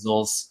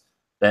bezels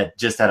that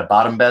just had a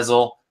bottom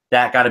bezel,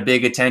 that got a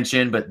big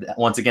attention. But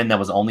once again, that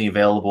was only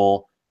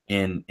available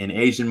in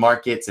Asian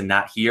markets and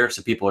not here.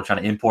 So people are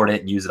trying to import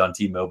it and use it on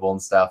T-Mobile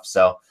and stuff.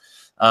 So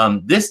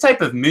this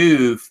type of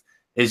move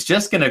is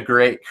just going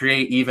to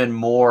create even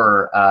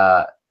more,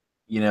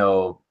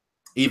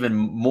 even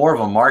more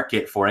of a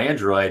market for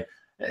Android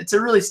to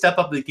really step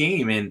up the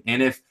game.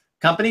 And if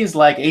companies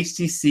like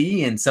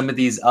HTC and some of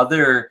these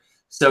other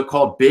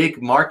so-called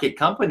big market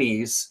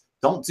companies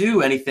don't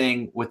do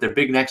anything with their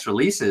big next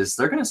releases,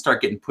 they're going to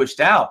start getting pushed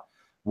out.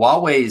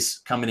 Huawei's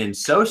coming in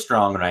so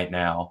strong right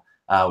now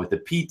with the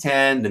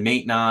P10, the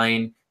Mate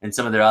 9, and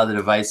some of their other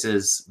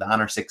devices, the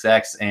Honor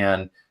 6X,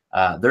 and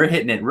they're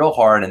hitting it real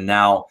hard. And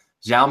now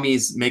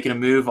Xiaomi's making a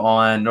move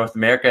on North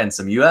America and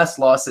some U.S.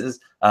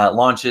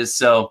 launches.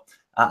 So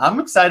I'm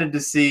excited to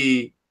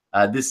see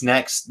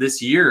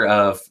this year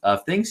of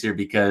things here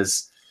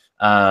because,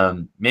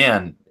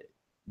 man,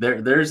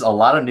 there's a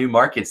lot of new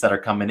markets that are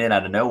coming in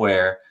out of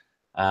nowhere.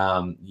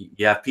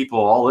 You have people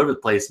all over the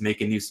place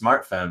making new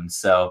smartphones.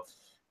 So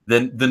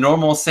the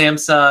normal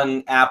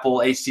Samsung, Apple,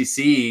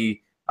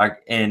 HTC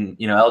and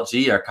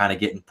LG are kind of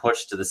getting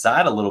pushed to the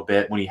side a little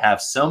bit when you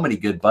have so many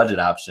good budget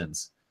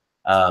options.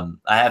 I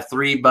have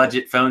 3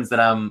 budget phones that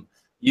I'm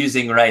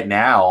using right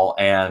now,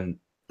 and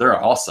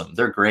they're awesome.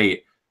 They're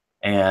great.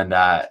 And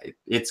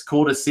it's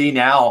cool to see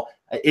now.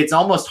 It's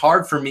almost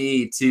hard for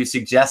me to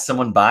suggest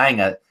someone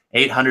buying a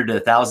 $800 to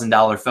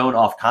 $1,000 phone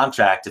off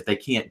contract if they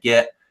can't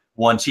get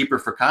one cheaper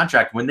for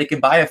contract when they can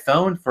buy a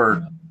phone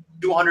for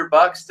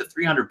 $200 to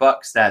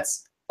 $300.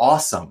 That's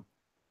awesome.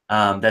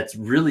 That's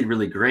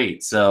really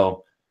great.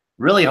 So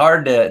really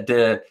hard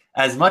to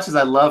as much as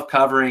I love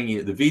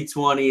covering the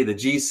V20, the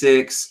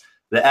G6,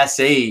 the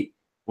S8,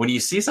 when you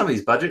see some of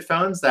these budget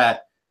phones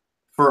that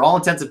for all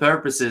intents and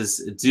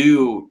purposes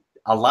do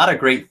a lot of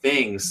great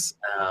things,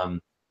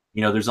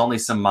 there's only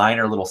some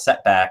minor little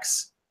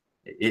setbacks.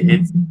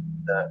 It's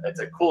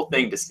a cool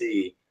thing to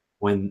see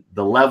when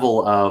the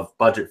level of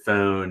budget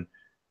phone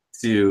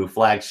to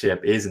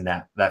flagship isn't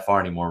that far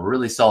anymore. We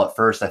really saw it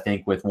first, I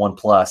think, with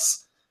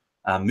OnePlus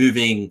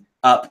moving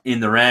up in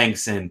the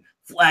ranks and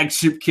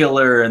flagship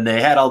killer, and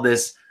they had all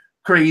this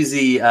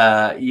crazy,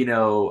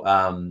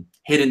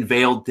 hidden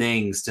veiled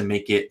things to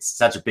make it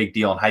such a big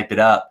deal and hype it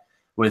up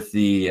with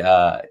the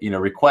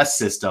request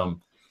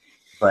system.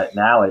 But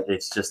now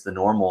it's just the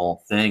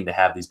normal thing to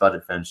have these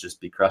budget phones just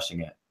be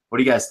crushing it. What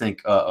do you guys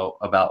think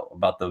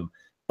about the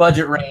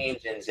budget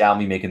range and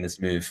Xiaomi making this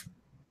move?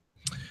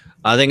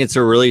 I think it's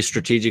a really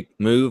strategic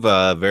move,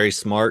 very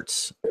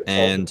smart,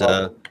 and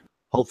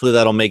hopefully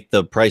that'll make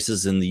the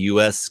prices in the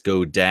U.S.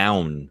 go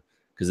down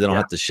because they don't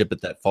have to ship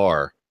it that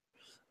far.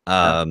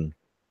 If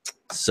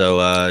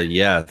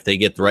they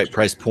get the right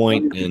price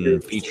point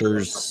and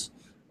features,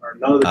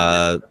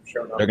 they're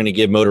going to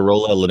give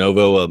Motorola,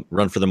 Lenovo a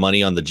run for the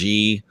money on the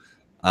G,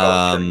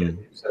 all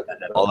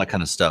that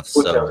kind of stuff.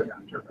 So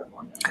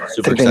I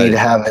think they need to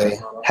have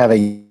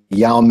a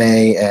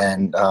Xiaomi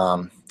and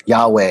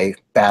Yahweh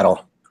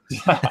battle.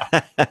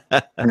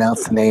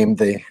 Pronounce the name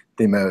the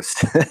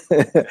most.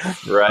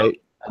 Right.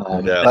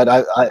 But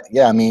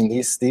I mean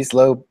these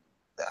low,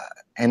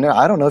 and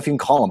I don't know if you can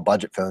call them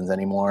budget phones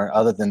anymore,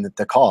 other than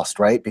the cost,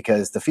 right?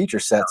 Because the feature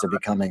sets are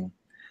becoming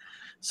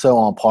so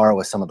on par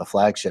with some of the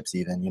flagships,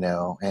 even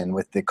and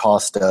with the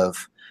cost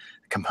of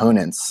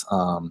components.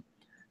 I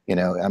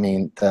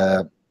mean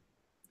the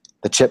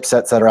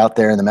chipsets that are out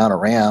there and the amount of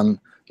RAM,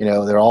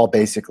 they're all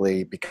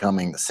basically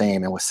becoming the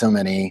same, and with so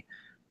many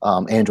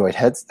Android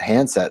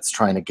handsets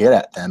trying to get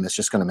at them, it's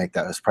just going to make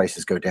those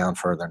prices go down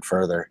further and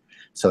further.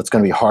 So it's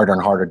going to be harder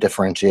and harder to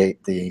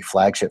differentiate the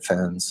flagship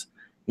phones.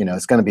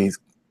 It's going to be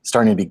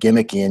starting to be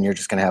gimmicky, and you're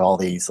just going to have all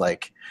these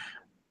like,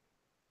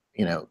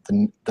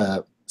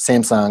 the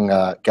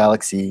Samsung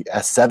Galaxy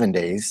S7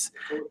 days,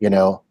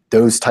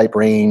 those type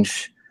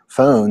range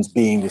phones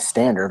being the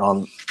standard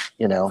on,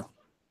 and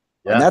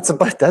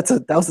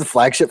that was the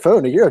flagship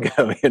phone a year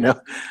ago,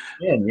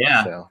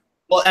 Yeah. So.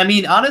 Well, I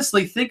mean,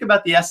 honestly, think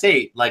about the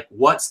S8. Like,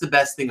 what's the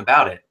best thing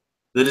about it?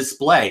 The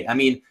display. I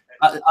mean,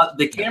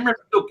 the camera's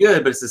still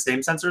good, but it's the same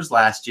sensors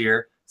last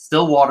year.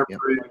 Still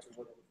waterproof.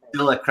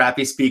 Still a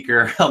crappy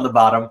speaker on the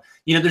bottom.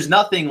 You know, there's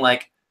nothing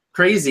like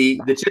crazy.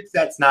 The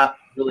chipset's not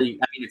really.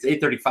 I mean, it's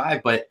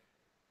 835, but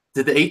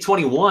to the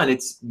 821,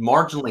 it's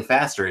marginally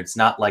faster. It's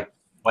not like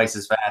twice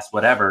as fast,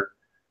 whatever.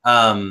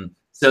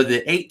 So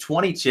the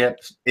 820 chip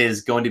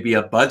is going to be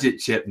a budget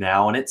chip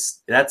now, and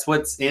that's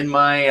what's in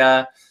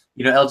my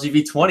LG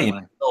V20, and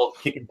it's still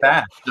kicking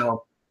fast.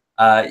 So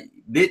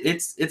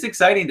it's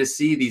exciting to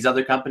see these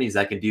other companies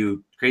that can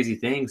do crazy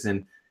things.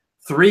 And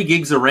 3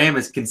 gigs of RAM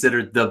is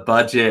considered the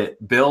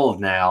budget build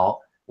now,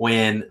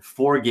 when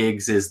 4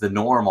 gigs is the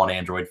norm on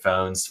Android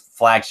phones,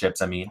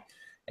 flagships, I mean.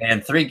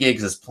 And 3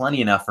 gigs is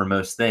plenty enough for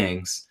most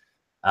things.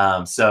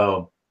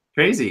 So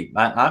crazy.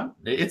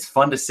 It's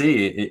fun to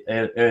see.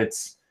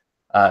 It's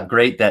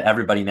great that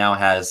everybody now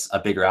has a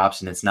bigger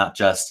option. It's not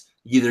just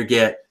you either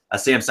get a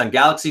Samsung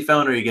Galaxy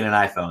phone or you get an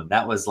iPhone.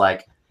 That was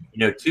like,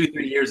 2-3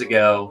 years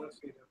ago.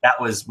 That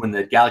was when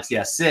the Galaxy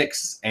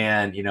S6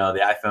 and, the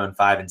iPhone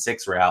 5 and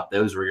 6 were out.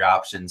 Those were your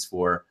options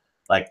for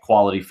like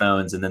quality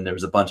phones. And then there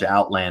was a bunch of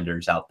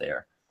outlanders out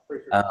there.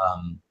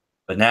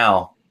 But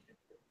now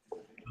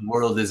the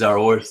world is our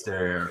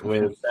oyster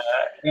with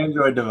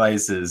Android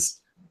devices.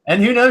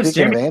 And who knows,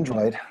 Speaking Jeremy? of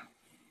Android,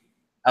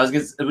 I was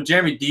going to say,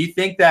 Jeremy, do you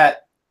think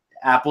that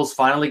Apple's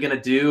finally going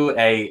to do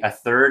a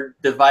third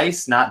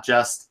device, not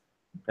just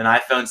an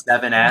iPhone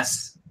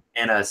 7S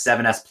and a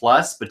 7S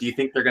Plus, but do you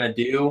think they're going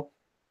to do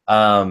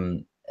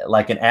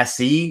like an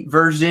SE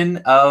version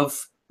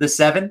of the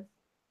 7?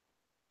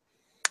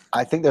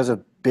 I think there's a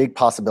big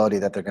possibility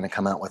that they're going to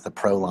come out with a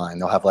Pro line.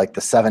 They'll have like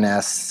the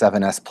 7S,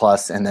 7S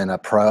Plus, and then a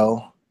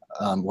Pro,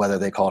 whether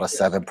they call it a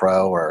 7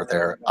 Pro or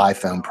their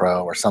iPhone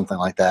Pro or something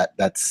like that.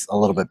 That's a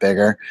little bit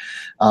bigger.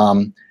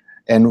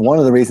 And one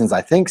of the reasons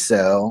I think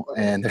so,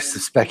 and there's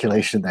some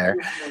speculation there,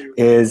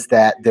 is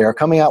that they're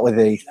coming out with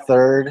a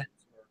third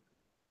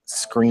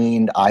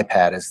screened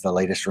iPad is the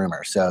latest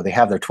rumor. So they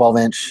have their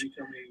 12-inch,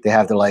 they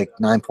have their like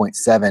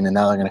 9.7, and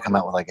now they're going to come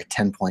out with like a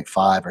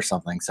 10.5 or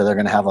something. So they're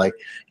going to have like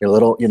your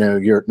little,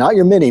 your not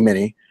your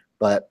mini,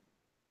 but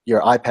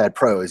your iPad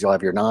Pros. You'll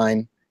have your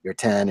 9, your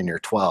 10, and your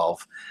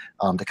 12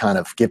 to kind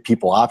of give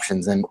people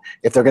options. And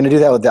if they're going to do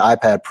that with the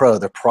iPad Pro,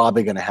 they're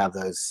probably going to have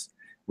those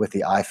with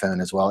the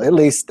iPhone as well. At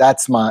least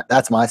that's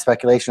my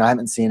speculation. I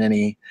haven't seen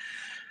any.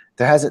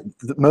 There hasn't.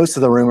 Most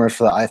of the rumors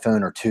for the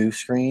iPhone are 2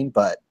 screen,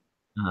 but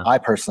I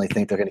personally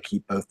think they're going to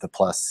keep both the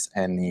Plus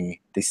and the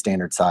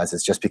standard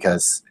sizes, just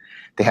because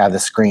they have the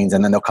screens,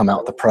 and then they'll come out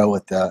with the Pro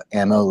with the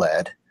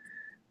AMOLED,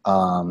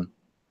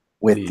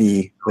 with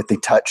the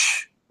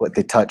touch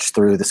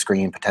through the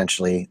screen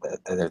potentially.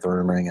 They're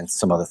rumoring, and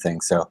some other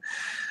things. So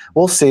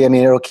we'll see. I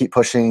mean, it'll keep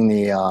pushing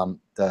the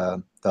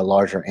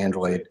larger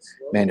Android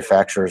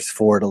manufacturers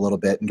forward a little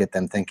bit and get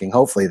them thinking.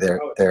 Hopefully,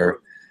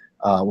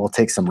 we'll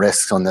take some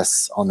risks on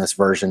this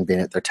version, being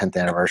at their 10th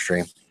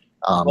anniversary.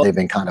 They've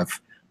been kind of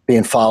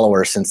being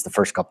followers since the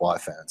first couple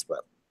iPhones,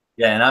 but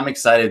yeah, and I'm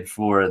excited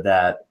for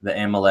the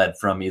AMOLED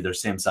from either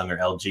Samsung or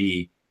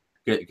LG,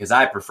 because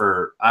I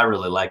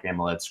really like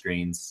AMOLED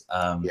screens.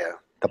 Yeah,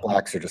 the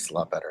blacks are just a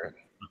lot better.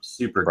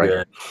 Super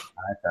good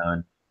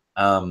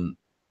iPhone.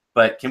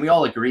 But can we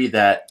all agree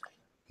that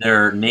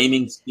their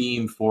naming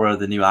scheme for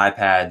the new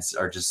iPads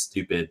are just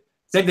stupid?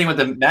 Same thing with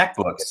the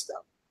MacBooks.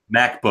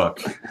 MacBook.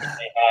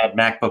 They had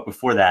MacBook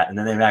before that, and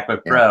then they had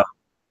MacBook Pro.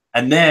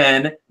 And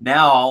then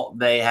now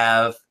they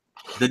have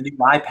the new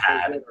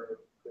iPad,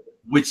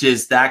 which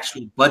is the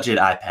actual budget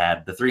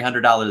iPad. The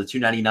 $300, the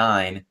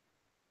 $299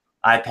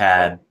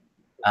 iPad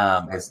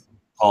is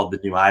called the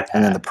new iPad.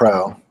 And then the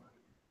Pro.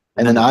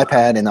 And then the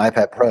iPad and the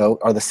iPad Pro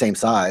are the same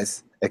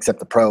size, except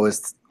the Pro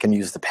can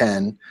use the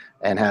pen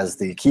and has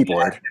the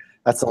keyboard.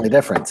 That's the only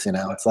difference,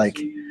 It's like,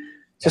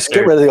 just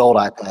get rid of the old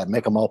iPad,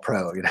 make them all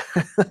Pro, and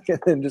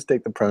then just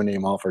take the Pro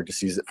name off, or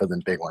just use it for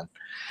the big one.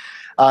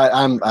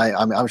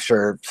 I'm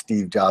sure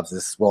Steve Jobs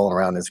is rolling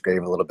around his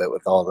grave a little bit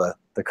with all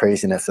the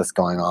craziness that's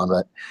going on.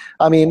 But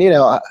I mean,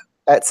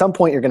 at some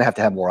point you're going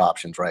to have more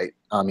options, right?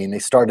 I mean, they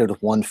started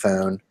with one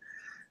phone,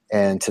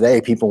 and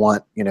today people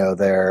want,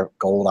 their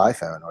gold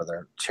iPhone or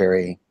their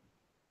cherry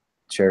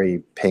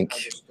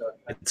pink.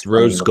 It's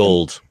rose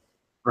gold.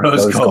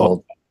 Rose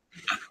gold.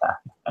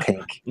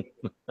 Pink.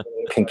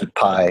 Pinkie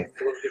pie.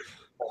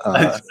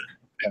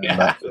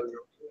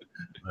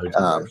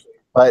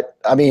 But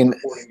I mean,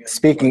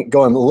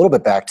 going a little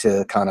bit back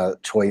to kind of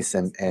choice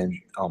and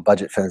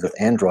budget phones with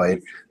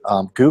Android,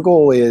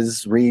 Google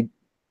is redoing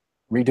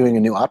a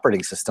new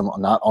operating system.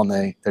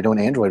 They're doing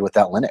Android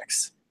without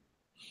Linux.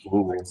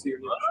 Ooh.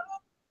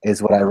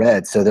 Is what I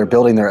read. So they're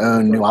building their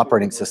own new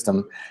operating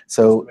system.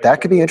 So that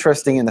could be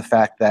interesting in the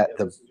fact that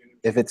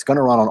if it's going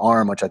to run on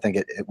ARM, which I think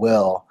it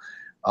will,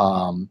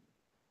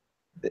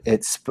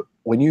 it's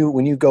when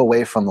you go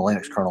away from the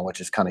Linux kernel,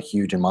 which is kind of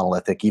huge and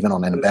monolithic, even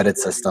on an embedded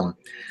system.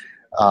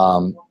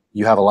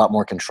 You have a lot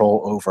more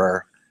control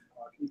over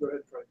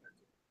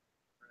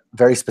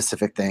very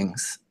specific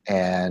things,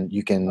 and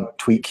you can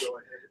tweak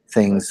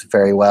things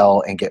very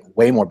well and get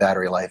way more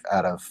battery life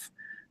out of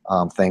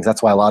things.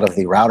 That's why a lot of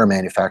the router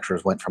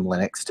manufacturers went from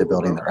Linux to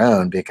building their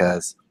own,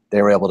 because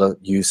they were able to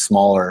use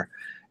smaller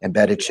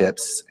embedded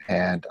chips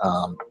and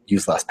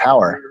use less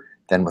power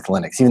than with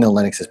Linux, even though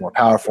Linux is more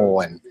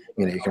powerful and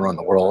you can run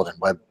the world and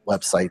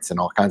websites and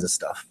all kinds of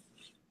stuff.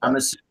 I'm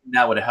assuming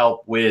that would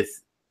help with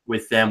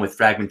them with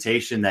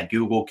fragmentation, that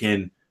Google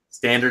can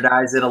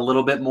standardize it a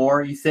little bit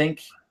more, you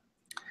think?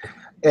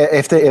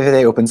 If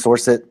they open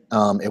source it,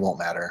 it won't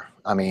matter.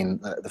 I mean,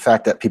 the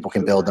fact that people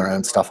can build their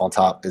own stuff on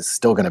top is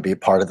still going to be a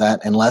part of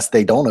that, unless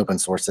they don't open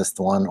source this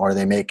one, or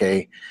they make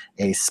a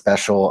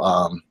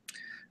special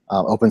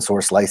open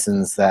source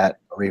license that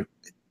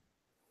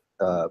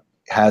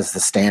has the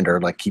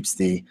standard, like keeps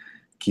the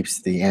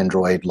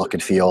Android look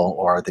and feel,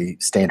 or the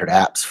standard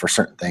apps for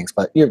certain things.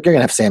 But you're going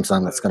to have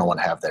Samsung that's going to want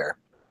to have their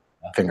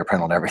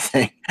fingerprint on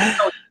everything.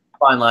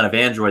 Fine line of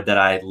Android that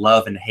I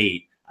love and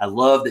hate. I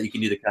love that you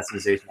can do the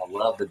customization. I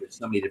love that there's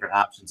so many different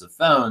options of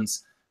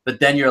phones. But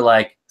then you're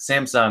like,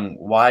 Samsung,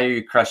 why are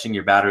you crushing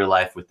your battery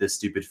life with this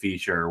stupid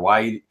feature?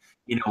 Why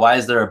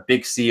is there a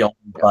big C on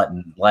the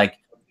button? Like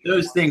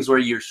those things where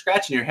you're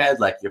scratching your head,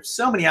 like you have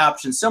so many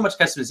options, so much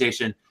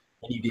customization, and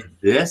you did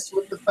this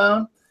with the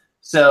phone.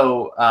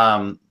 So,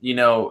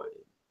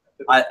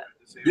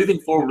 moving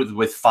forward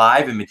with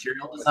 5 and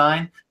material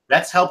design,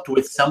 that's helped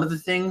with some of the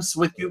things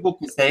with Google,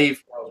 because they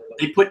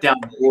put down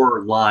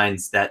more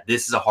lines that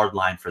this is a hard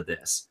line for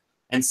this.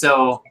 And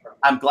so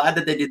I'm glad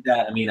that they did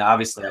that. I mean,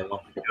 obviously I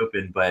want it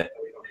open, but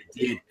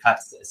they did cut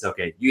this.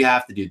 Okay, you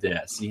have to do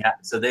this.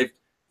 So they've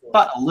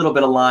cut a little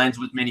bit of lines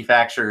with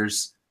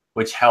manufacturers,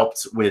 which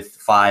helped with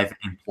 5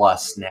 and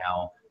plus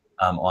now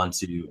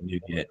onto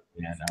Nougat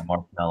and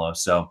Marshmallow.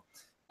 So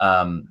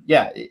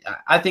yeah,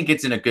 I think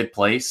it's in a good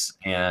place,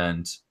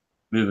 and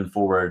moving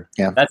forward,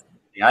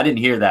 I didn't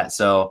hear that.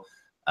 So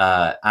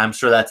I'm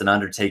sure that's an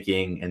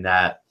undertaking, and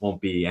that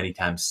won't be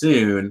anytime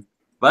soon,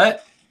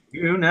 but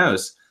who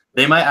knows?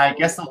 They might. I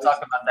guess they'll talk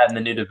about that in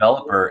the new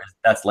developer.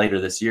 That's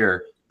later this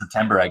year,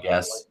 September, I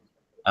guess,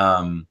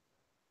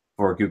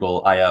 for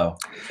Google I/O.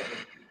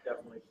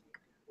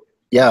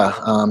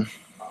 Yeah.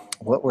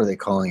 What were they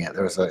calling it?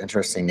 There was an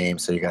interesting name,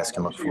 so you guys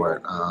can look for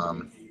it.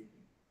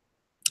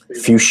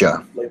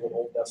 Fuchsia.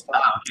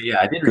 Yeah,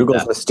 I did.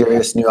 Google's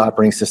mysterious new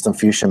operating system,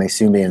 Fuchsia, may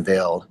soon be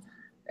unveiled.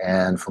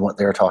 And from what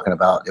they were talking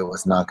about, it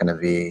was not going to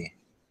be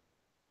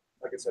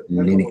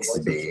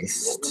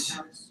Linux-based.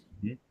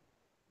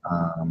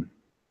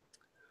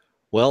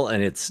 Well,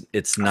 and it's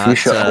not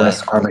Fuchsia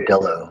OS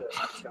Armadillo.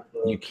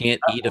 You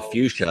can't eat a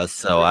fuchsia,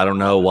 so I don't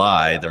know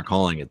why they're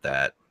calling it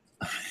that.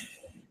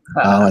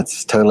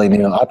 It's totally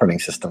new operating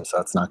system, so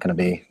it's not going to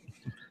be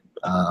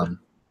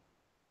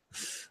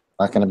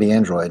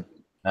Android.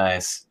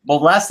 Nice. Well,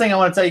 last thing I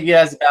want to tell you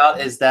guys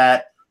about is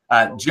that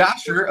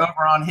Josher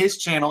over on his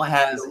channel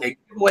has a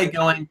giveaway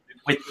going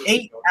with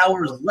 8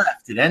 hours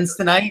left. It ends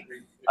tonight,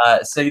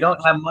 so you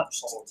don't have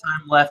much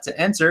time left to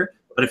enter.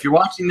 But if you're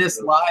watching this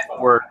live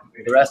or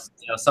the rest,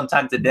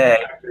 sometime today,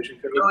 go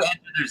enter.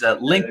 There's a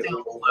link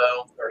down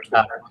below.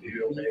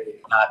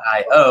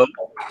 .io.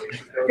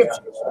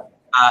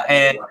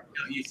 And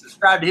you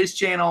subscribe to his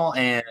channel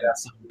and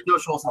some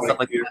socials and stuff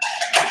like that.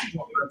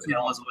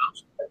 Channel as well,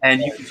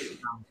 and you can get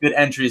some good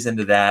entries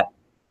into that.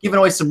 Giving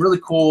away some really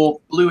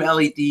cool blue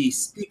LED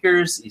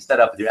speakers you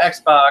set up with your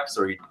Xbox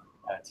or your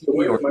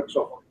TV.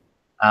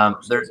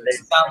 They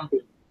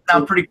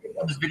sound pretty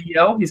cool in this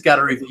video. He's got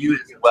a review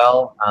as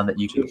well that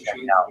you can check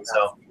out.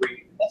 So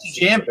that's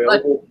your jam.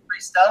 Free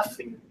stuff.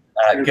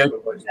 Go check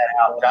that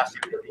out. Josh,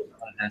 you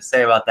want to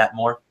say about that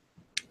more?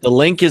 The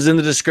link is in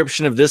the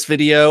description of this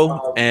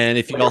video, and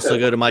if you also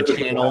go to my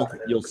channel,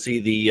 you'll see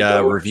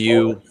the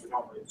review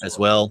as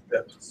well.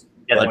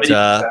 Yeah, but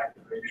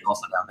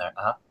also down there.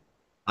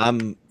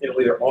 I'm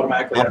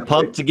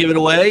pumped to give it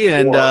away,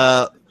 and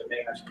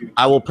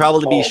I will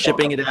probably be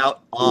shipping it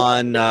out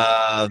on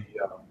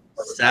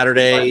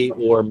Saturday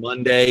or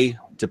Monday,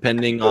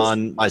 depending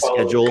on my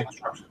schedule.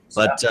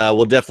 But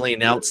we'll definitely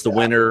announce the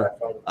winner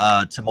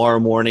tomorrow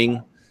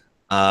morning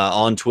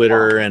on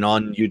Twitter and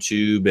on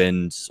YouTube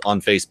and on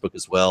Facebook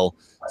as well.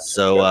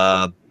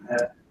 So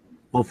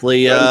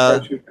hopefully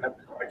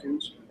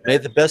may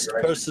the best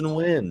person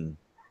win.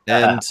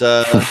 And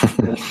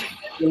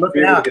look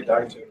out.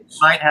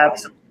 Might have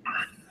some.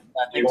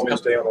 Do you want me to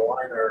stay on the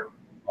line, or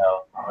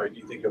do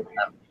you think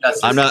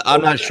I'm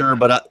not sure,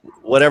 but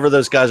whatever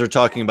those guys are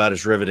talking about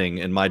is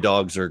riveting, and my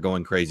dogs are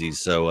going crazy.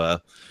 So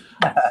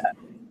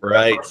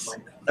right.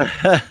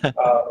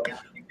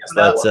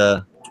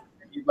 But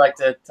you'd like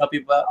to tell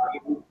people about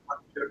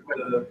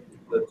the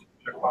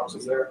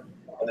checkboxes there?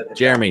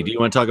 Jeremy, do you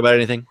want to talk about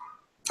anything?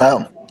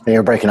 Oh,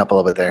 you're breaking up a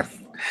little bit there.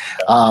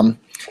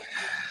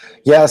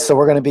 Yeah, so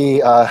we're going to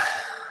be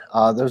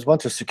there's a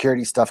bunch of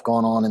security stuff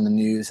going on in the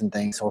news and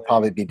things, so we'll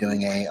probably be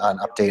doing an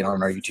update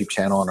on our YouTube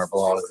channel and our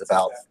blogs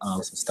about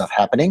some stuff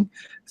happening.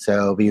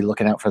 So be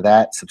looking out for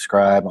that.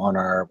 Subscribe on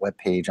our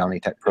webpage,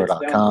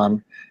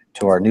 omnitechpro.com,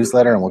 to our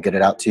newsletter, and we'll get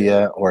it out to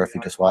you. Or if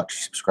you just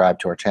watch, subscribe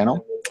to our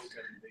channel.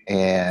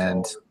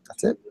 And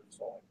that's it.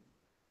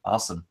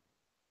 Awesome.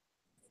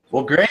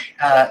 Well, great.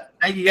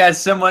 Thank you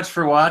guys so much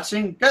for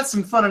watching. Got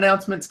some fun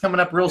announcements coming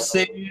up real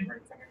soon.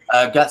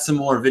 Got some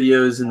more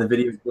videos in the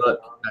video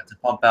book to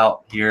pump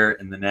out here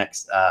in the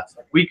next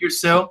week or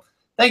so.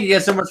 Thank you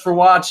guys so much for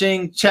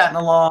watching, chatting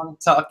along,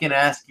 talking,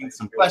 asking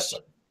some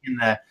questions in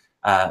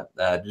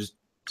the just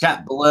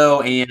chat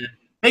below. And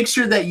make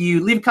sure that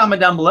you leave a comment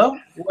down below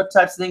what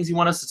types of things you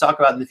want us to talk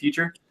about in the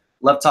future.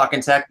 Love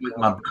talking tech with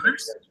my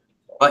brothers.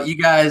 But you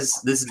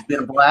guys, this has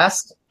been a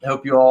blast. I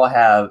hope you all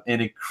have an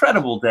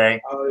incredible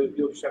day. Thank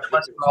you so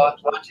much for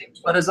watching.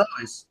 But as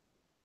always,